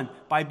number 1,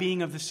 by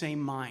being of the same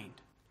mind.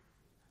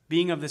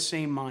 Being of the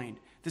same mind.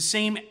 The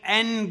same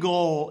end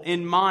goal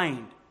in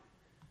mind.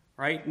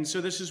 Right? And so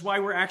this is why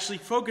we're actually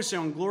focusing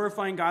on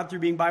glorifying God through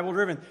being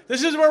Bible-driven.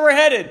 This is where we're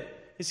headed.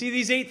 You see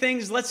these 8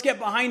 things? Let's get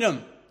behind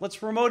them. Let's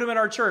promote them in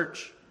our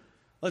church.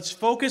 Let's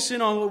focus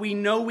in on what we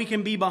know we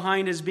can be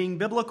behind as being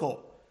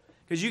biblical.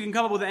 Because you can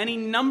come up with any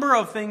number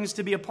of things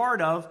to be a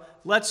part of.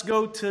 Let's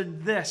go to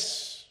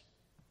this.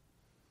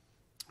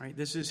 Right?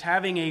 This is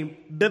having a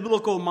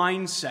biblical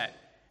mindset,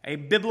 a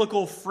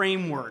biblical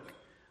framework,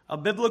 a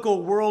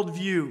biblical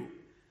worldview.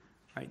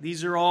 Right?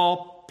 These are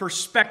all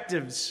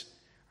perspectives.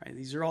 Right?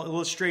 These are all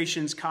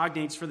illustrations,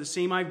 cognates for the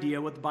same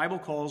idea, what the Bible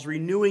calls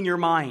renewing your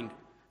mind.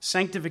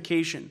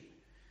 Sanctification,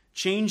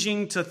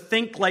 changing to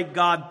think like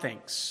God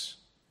thinks.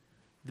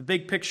 The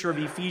big picture of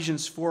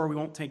Ephesians 4, we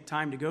won't take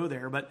time to go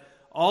there, but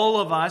all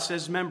of us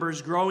as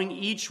members growing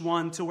each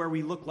one to where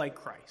we look like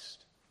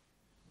Christ.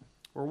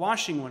 We're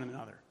washing one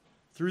another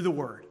through the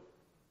Word.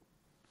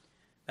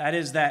 That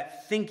is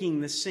that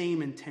thinking the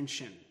same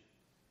intention,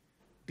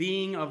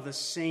 being of the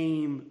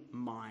same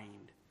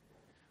mind.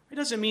 It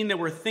doesn't mean that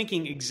we're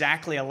thinking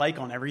exactly alike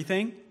on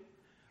everything.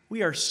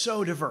 We are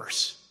so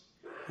diverse.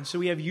 And so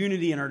we have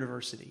unity in our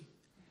diversity.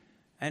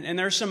 And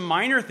there are some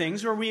minor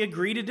things where we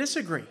agree to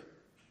disagree.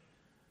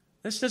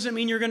 This doesn't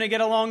mean you're going to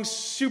get along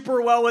super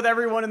well with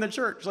everyone in the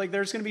church. Like,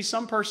 there's going to be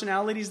some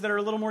personalities that are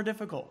a little more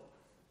difficult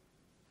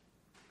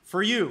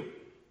for you.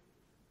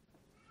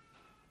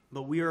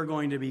 But we are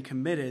going to be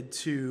committed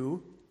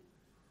to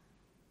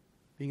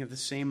being of the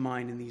same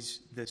mind in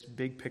this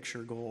big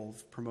picture goal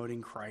of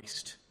promoting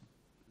Christ,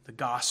 the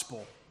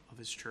gospel of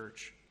his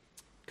church.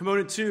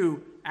 Component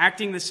 2,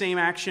 acting the same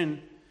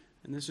action.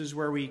 And this is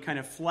where we kind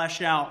of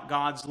flesh out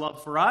God's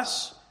love for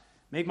us.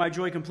 Make my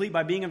joy complete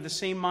by being of the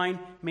same mind,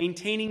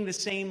 maintaining the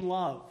same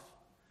love.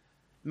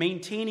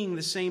 Maintaining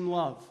the same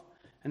love.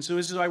 And so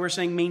this is why we're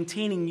saying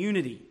maintaining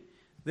unity.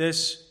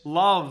 This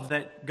love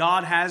that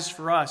God has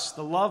for us,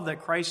 the love that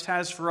Christ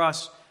has for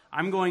us,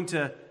 I'm going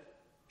to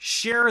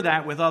share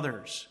that with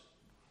others.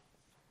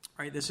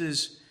 Right? This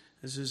is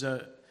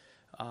a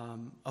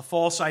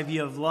false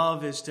idea of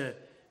love, is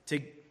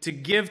to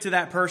give to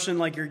that person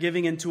like you're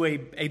giving into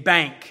a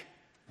bank.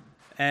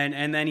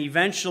 And then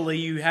eventually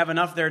you have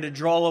enough there to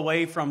draw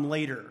away from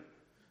later.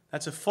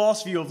 That's a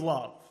false view of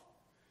love.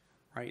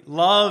 Right?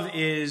 Love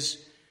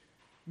is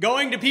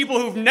going to people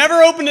who've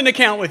never opened an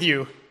account with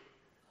you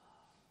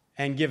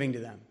and giving to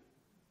them.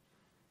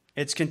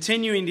 It's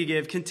continuing to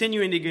give,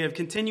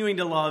 continuing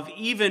to love,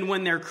 even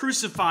when they're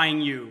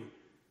crucifying you.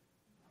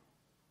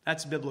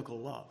 That's biblical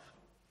love.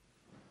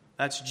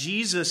 That's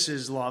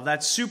Jesus' love.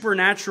 That's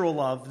supernatural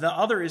love. The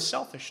other is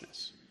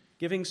selfishness.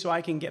 Giving so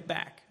I can get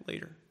back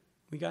later.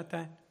 We got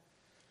that?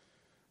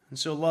 And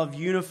so love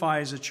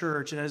unifies a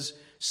church. As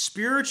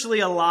spiritually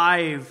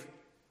alive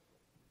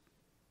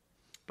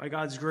by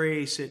God's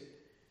grace,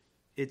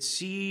 it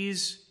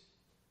sees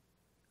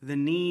the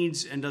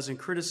needs and doesn't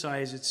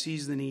criticize. It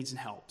sees the needs and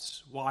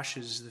helps,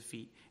 washes the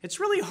feet. It's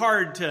really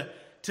hard to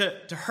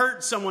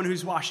hurt someone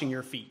who's washing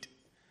your feet.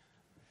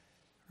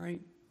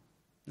 Right?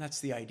 That's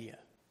the idea.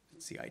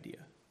 That's the idea.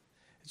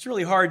 It's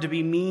really hard to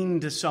be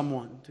mean to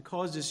someone, to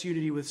cause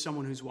disunity with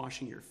someone who's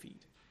washing your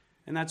feet.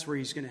 And that's where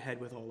he's going to head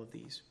with all of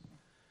these.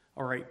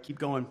 All right, keep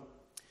going.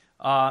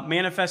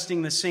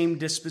 Manifesting the same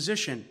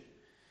disposition.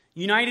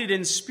 United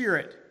in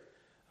spirit.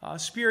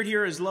 Spirit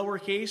here is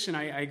lowercase, and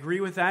I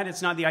agree with that.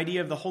 It's not the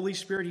idea of the Holy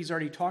Spirit. He's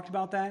already talked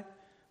about that.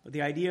 But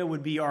the idea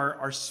would be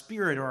our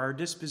spirit or our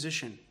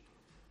disposition.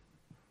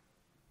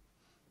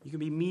 You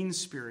can be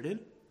mean-spirited,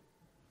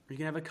 or you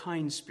can have a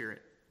kind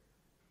spirit.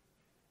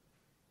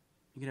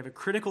 You can have a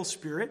critical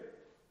spirit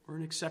or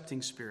an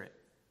accepting spirit.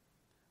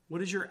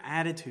 What is your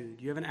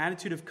attitude? You have an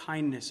attitude of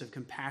kindness, of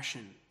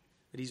compassion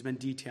that he's been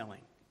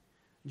detailing.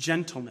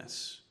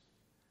 Gentleness.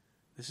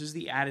 This is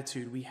the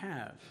attitude we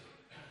have.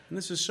 And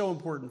this is so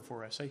important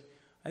for us. I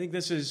think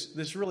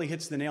this really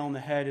hits the nail on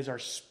the head, is our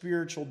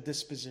spiritual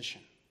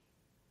disposition.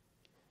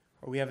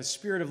 Or we have a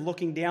spirit of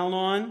looking down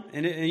on,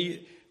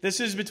 this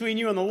is between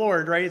you and the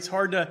Lord, right? It's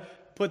hard to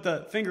put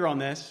the finger on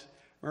this.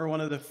 Remember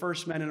one of the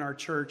first men in our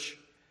church,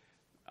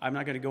 I'm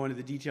not going to go into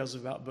the details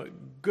about,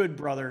 but good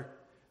brother.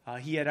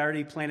 He had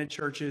already planted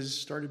churches,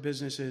 started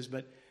businesses,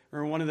 but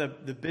remember one of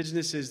the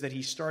businesses that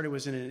he started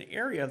was in an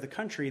area of the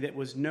country that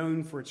was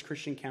known for its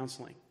Christian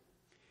counseling.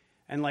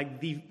 And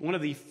like one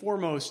of the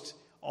foremost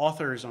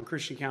authors on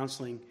Christian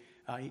counseling,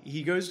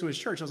 he goes to his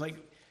church. I was like,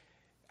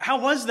 how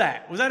was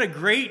that? Was that a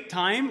great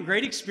time,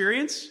 great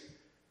experience?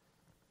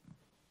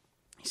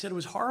 He said it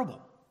was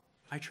horrible.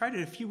 I tried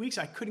it a few weeks,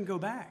 I couldn't go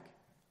back.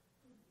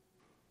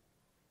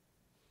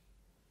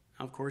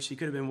 Of course, he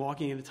could have been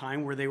walking at a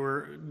time where they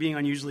were being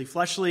unusually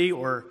fleshly,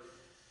 or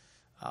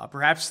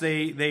perhaps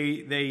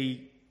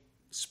they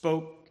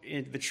spoke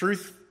the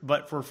truth,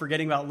 but were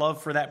forgetting about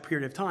love for that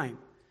period of time.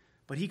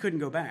 But he couldn't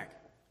go back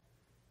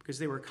because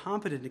they were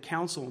competent to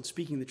counsel and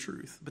speaking the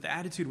truth. But the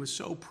attitude was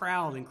so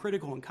proud and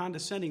critical and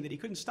condescending that he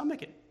couldn't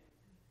stomach it.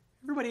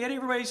 Everybody had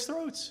everybody's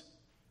throats.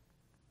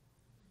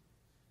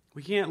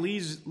 We can't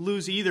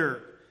lose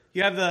either.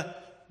 You have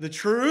the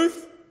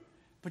truth,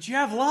 but you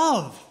have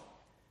love.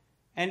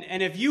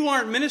 And if you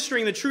aren't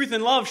ministering the truth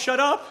in love,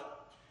 shut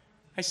up.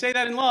 I say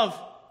that in love.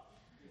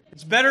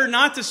 It's better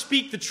not to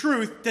speak the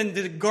truth than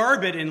to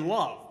garb it in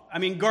love. I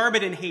mean, garb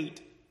it in hate.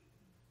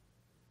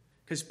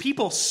 Because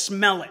people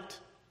smell it.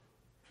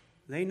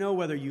 They know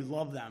whether you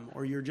love them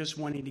or you're just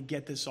wanting to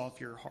get this off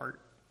your heart.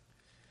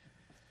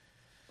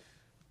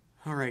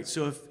 All right,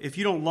 so if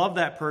you don't love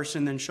that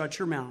person, then shut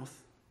your mouth.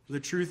 The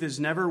truth is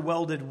never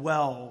welded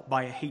well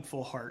by a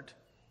hateful heart.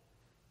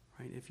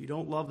 Right? If you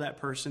don't love that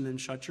person, then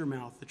shut your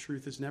mouth. The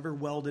truth is never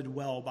welded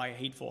well by a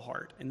hateful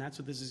heart. And that's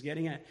what this is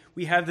getting at.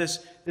 We have this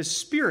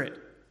spirit,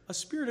 a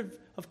spirit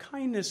of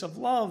kindness, of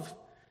love,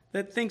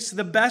 that thinks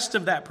the best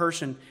of that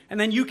person. And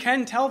then you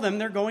can tell them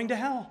they're going to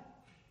hell.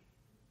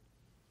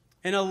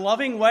 In a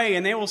loving way,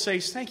 and they will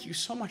say, thank you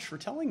so much for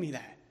telling me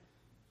that.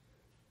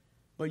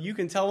 But you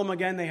can tell them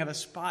again they have a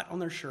spot on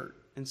their shirt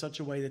in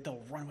such a way that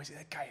they'll run away and say,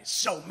 that guy is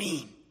so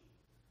mean.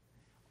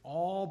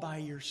 All by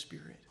your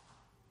spirit.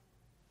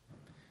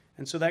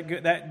 And so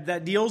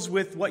that deals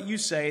with what you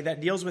say, that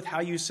deals with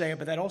how you say it,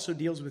 but that also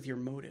deals with your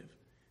motive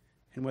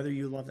and whether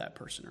you love that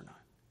person or not.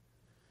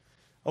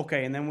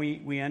 Okay, and then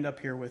we end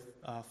up here with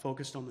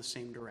focused on the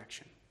same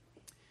direction.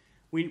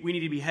 We need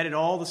to be headed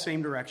all the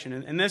same direction.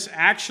 And this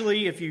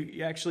actually,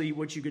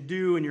 what you could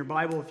do in your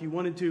Bible, if you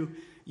wanted to,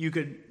 you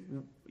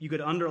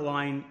could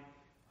underline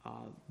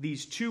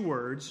these two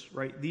words,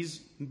 right? These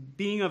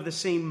being of the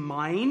same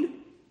mind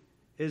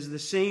is the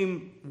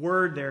same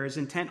word there, is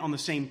intent on the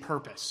same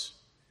purpose.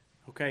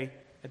 Okay?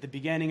 At the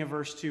beginning of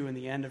verse 2 and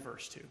the end of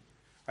verse 2. All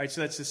right,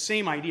 so that's the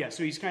same idea.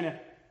 So he's kind of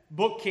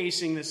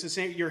bookcasing this. The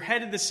same, you're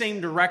headed the same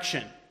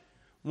direction.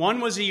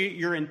 One was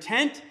your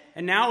intent,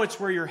 and now it's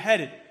where you're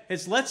headed.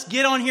 It's let's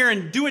get on here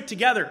and do it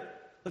together.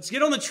 Let's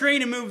get on the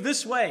train and move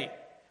this way.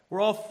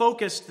 We're all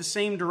focused the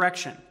same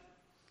direction.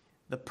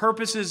 The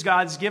purposes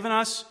God's given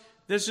us,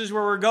 this is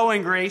where we're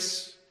going,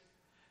 Grace.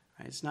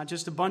 It's not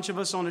just a bunch of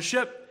us on a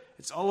ship.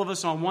 It's all of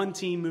us on one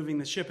team moving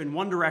the ship in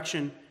one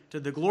direction to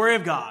the glory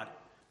of God,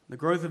 the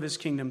growth of his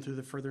kingdom through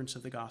the furtherance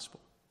of the gospel.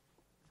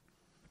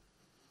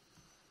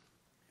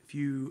 If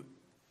you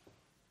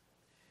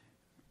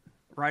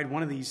ride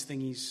one of these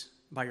thingies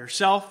by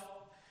yourself,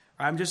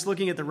 I'm just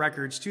looking at the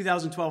records.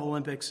 2012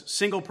 Olympics,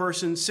 single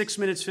person, 6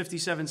 minutes,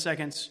 57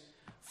 seconds.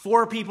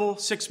 4 people,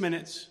 6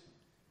 minutes.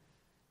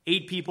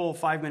 8 people,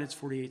 5 minutes,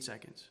 48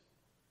 seconds.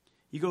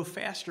 You go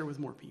faster with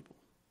more people.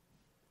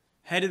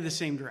 Headed the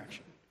same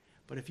direction.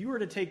 But if you were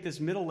to take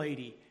this middle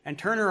lady and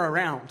turn her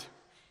around,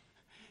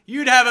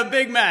 you'd have a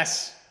big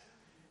mess.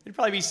 It'd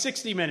probably be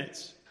 60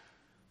 minutes.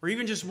 Or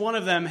even just one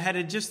of them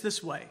headed just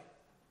this way.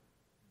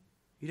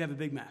 You'd have a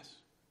big mess.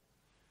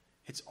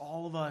 It's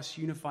all of us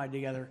unified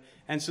together.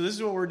 And so this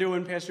is what we're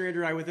doing, Pastor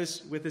Andrew and I, with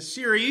this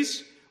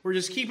series. We're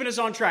just keeping us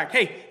on track.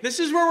 Hey, this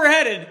is where we're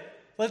headed.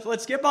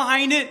 Let's get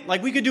behind it.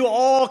 Like, we could do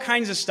all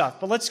kinds of stuff,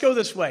 but let's go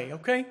this way,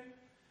 okay?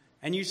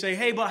 And you say,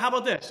 hey, but how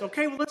about this?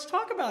 Okay, well, let's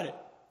talk about it.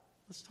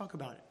 Let's talk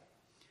about it.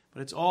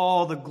 But it's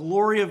all the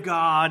glory of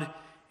God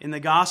in the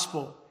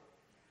gospel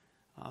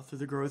through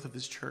the growth of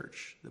his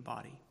church, the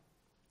body.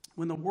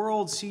 When the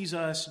world sees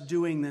us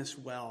doing this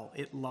well,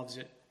 it loves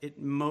it. It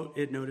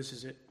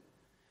notices it.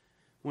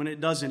 When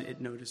it doesn't,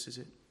 it notices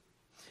it.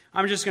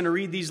 I'm just going to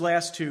read these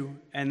last two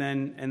and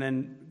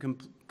then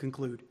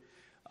conclude.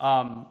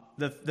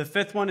 The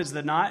fifth one is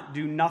the not.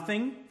 Do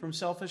nothing from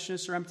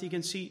selfishness or empty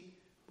conceit.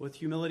 With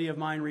humility of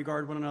mind,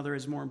 regard one another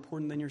as more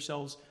important than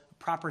yourselves.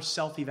 Proper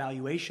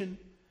self-evaluation.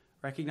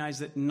 Recognize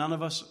that none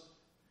of us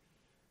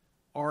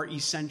are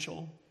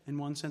essential. In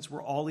one sense,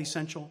 we're all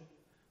essential.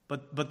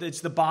 But it's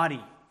the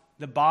body.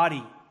 The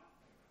body.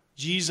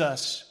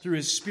 Jesus, through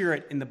his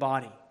Spirit in the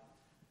body.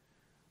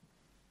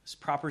 It's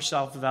proper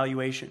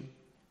self-evaluation.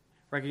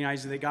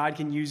 Recognizing that God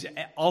can use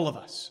all of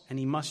us, and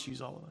he must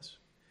use all of us.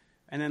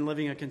 And then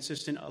living a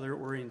consistent other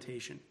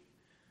orientation.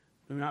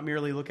 Do not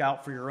merely look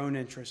out for your own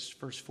interests,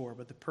 verse 4,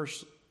 but the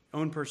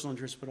own personal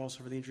interests, but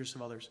also for the interests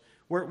of others.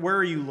 Where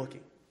are you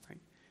looking? Right?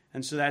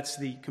 And so that's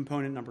the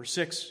component number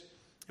 6.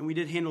 And we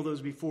did handle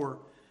those before,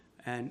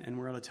 and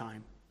we're out of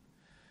time.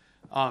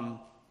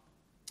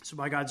 So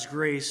by God's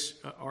grace,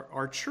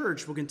 our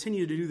church will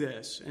continue to do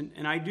this.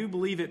 And I do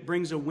believe it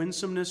brings a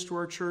winsomeness to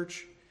our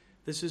church.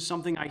 This is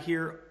something I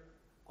hear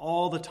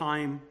all the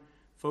time.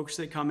 Folks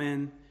that come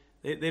in,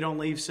 they don't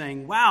leave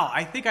saying, wow,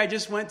 I think I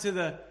just went to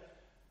the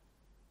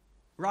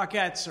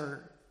Rockettes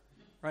or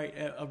right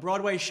a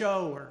Broadway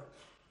show or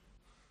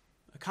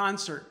a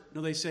concert.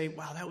 No, they say,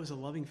 wow, that was a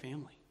loving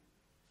family.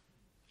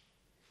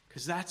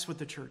 Because that's what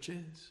the church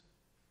is.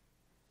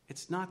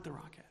 It's not the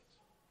Rockettes.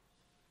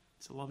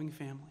 It's a loving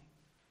family.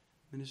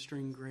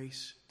 Ministering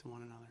grace to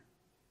one another.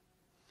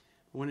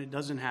 When it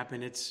doesn't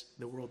happen, it's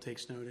the world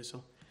takes notice.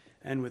 I'll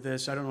end with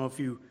this. I don't know if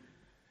you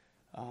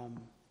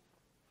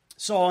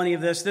saw any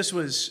of this. This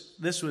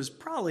was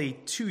probably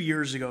 2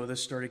 years ago.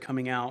 This started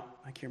coming out.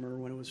 I can't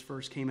remember when it was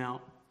first came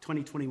out.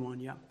 2021,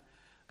 yeah.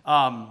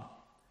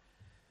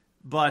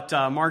 But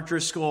Mark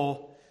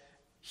Driscoll,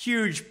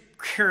 huge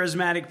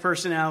charismatic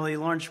personality,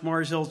 launched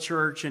Mars Hill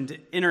Church into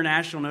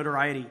international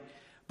notoriety.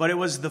 But it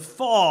was the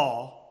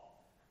fall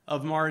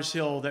of Mars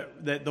Hill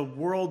that the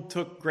world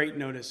took great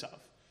notice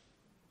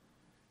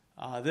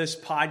of. This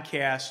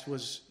podcast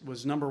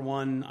was number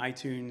one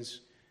iTunes,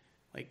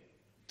 like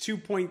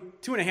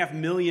 2.5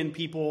 million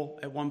people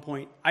at one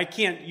point.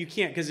 You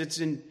can't because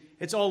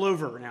it's all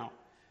over now.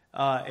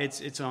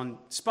 It's on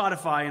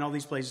Spotify and all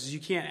these places. You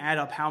can't add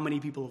up how many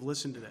people have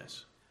listened to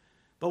this.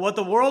 But what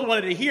the world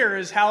wanted to hear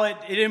is how it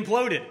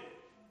imploded.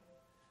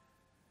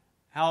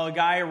 How a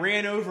guy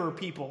ran over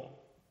people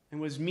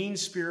and was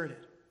mean-spirited.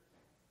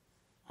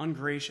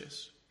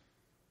 Ungracious,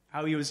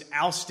 how he was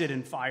ousted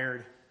and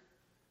fired,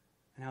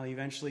 and how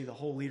eventually the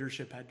whole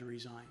leadership had to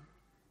resign.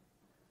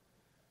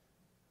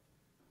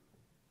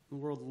 The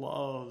world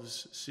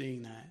loves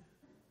seeing that.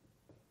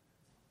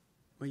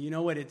 But you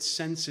know what? It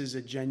senses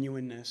a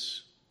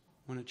genuineness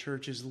when a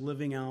church is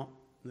living out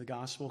the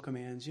gospel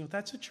commands. You know,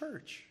 that's a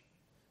church.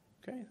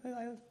 Okay?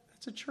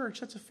 That's a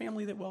church. That's a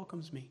family that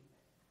welcomes me.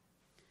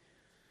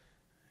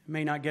 It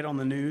may not get on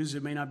the news.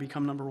 It may not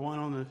become number one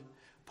on the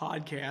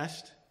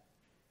podcast.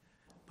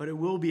 But it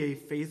will be a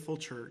faithful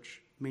church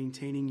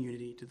maintaining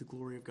unity to the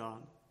glory of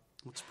God.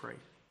 Let's pray.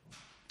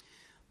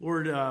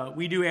 Lord,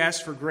 we do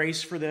ask for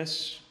grace for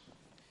this.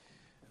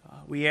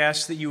 We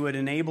ask that you would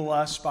enable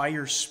us by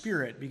your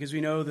Spirit, because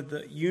we know that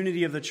the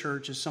unity of the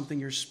church is something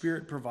your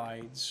Spirit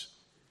provides,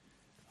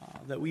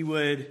 that we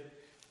would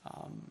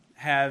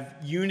have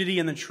unity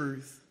in the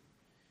truth.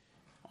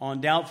 On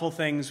doubtful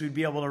things, we'd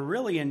be able to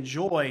really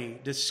enjoy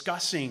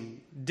discussing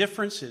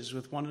differences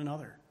with one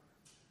another.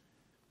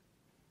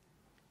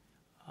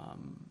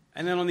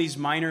 And then on these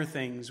minor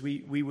things,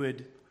 we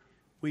would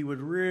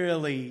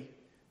really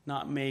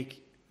not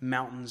make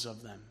mountains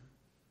of them.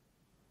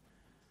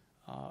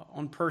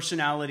 On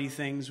personality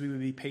things, we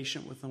would be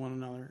patient with one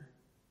another.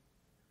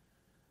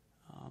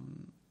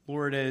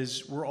 Lord,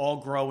 as we're all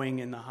growing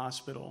in the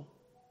hospital,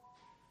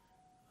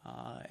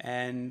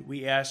 and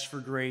we ask for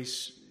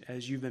grace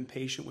as you've been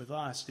patient with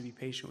us to be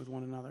patient with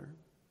one another.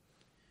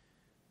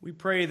 We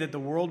pray that the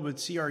world would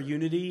see our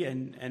unity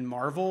and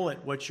marvel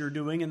at what you're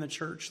doing in the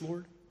church,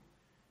 Lord,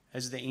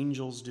 as the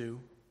angels do.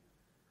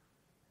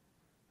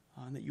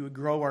 And that you would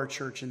grow our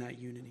church in that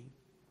unity.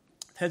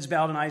 Heads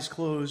bowed and eyes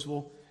closed.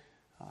 We'll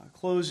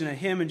close in a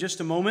hymn in just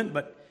a moment,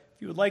 but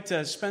if you would like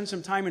to spend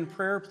some time in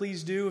prayer,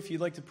 please do. If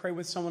you'd like to pray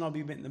with someone, I'll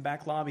be in the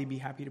back lobby. Be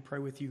happy to pray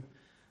with you.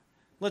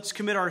 Let's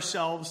commit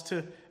ourselves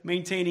to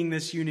maintaining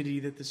this unity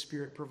that the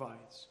Spirit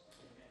provides.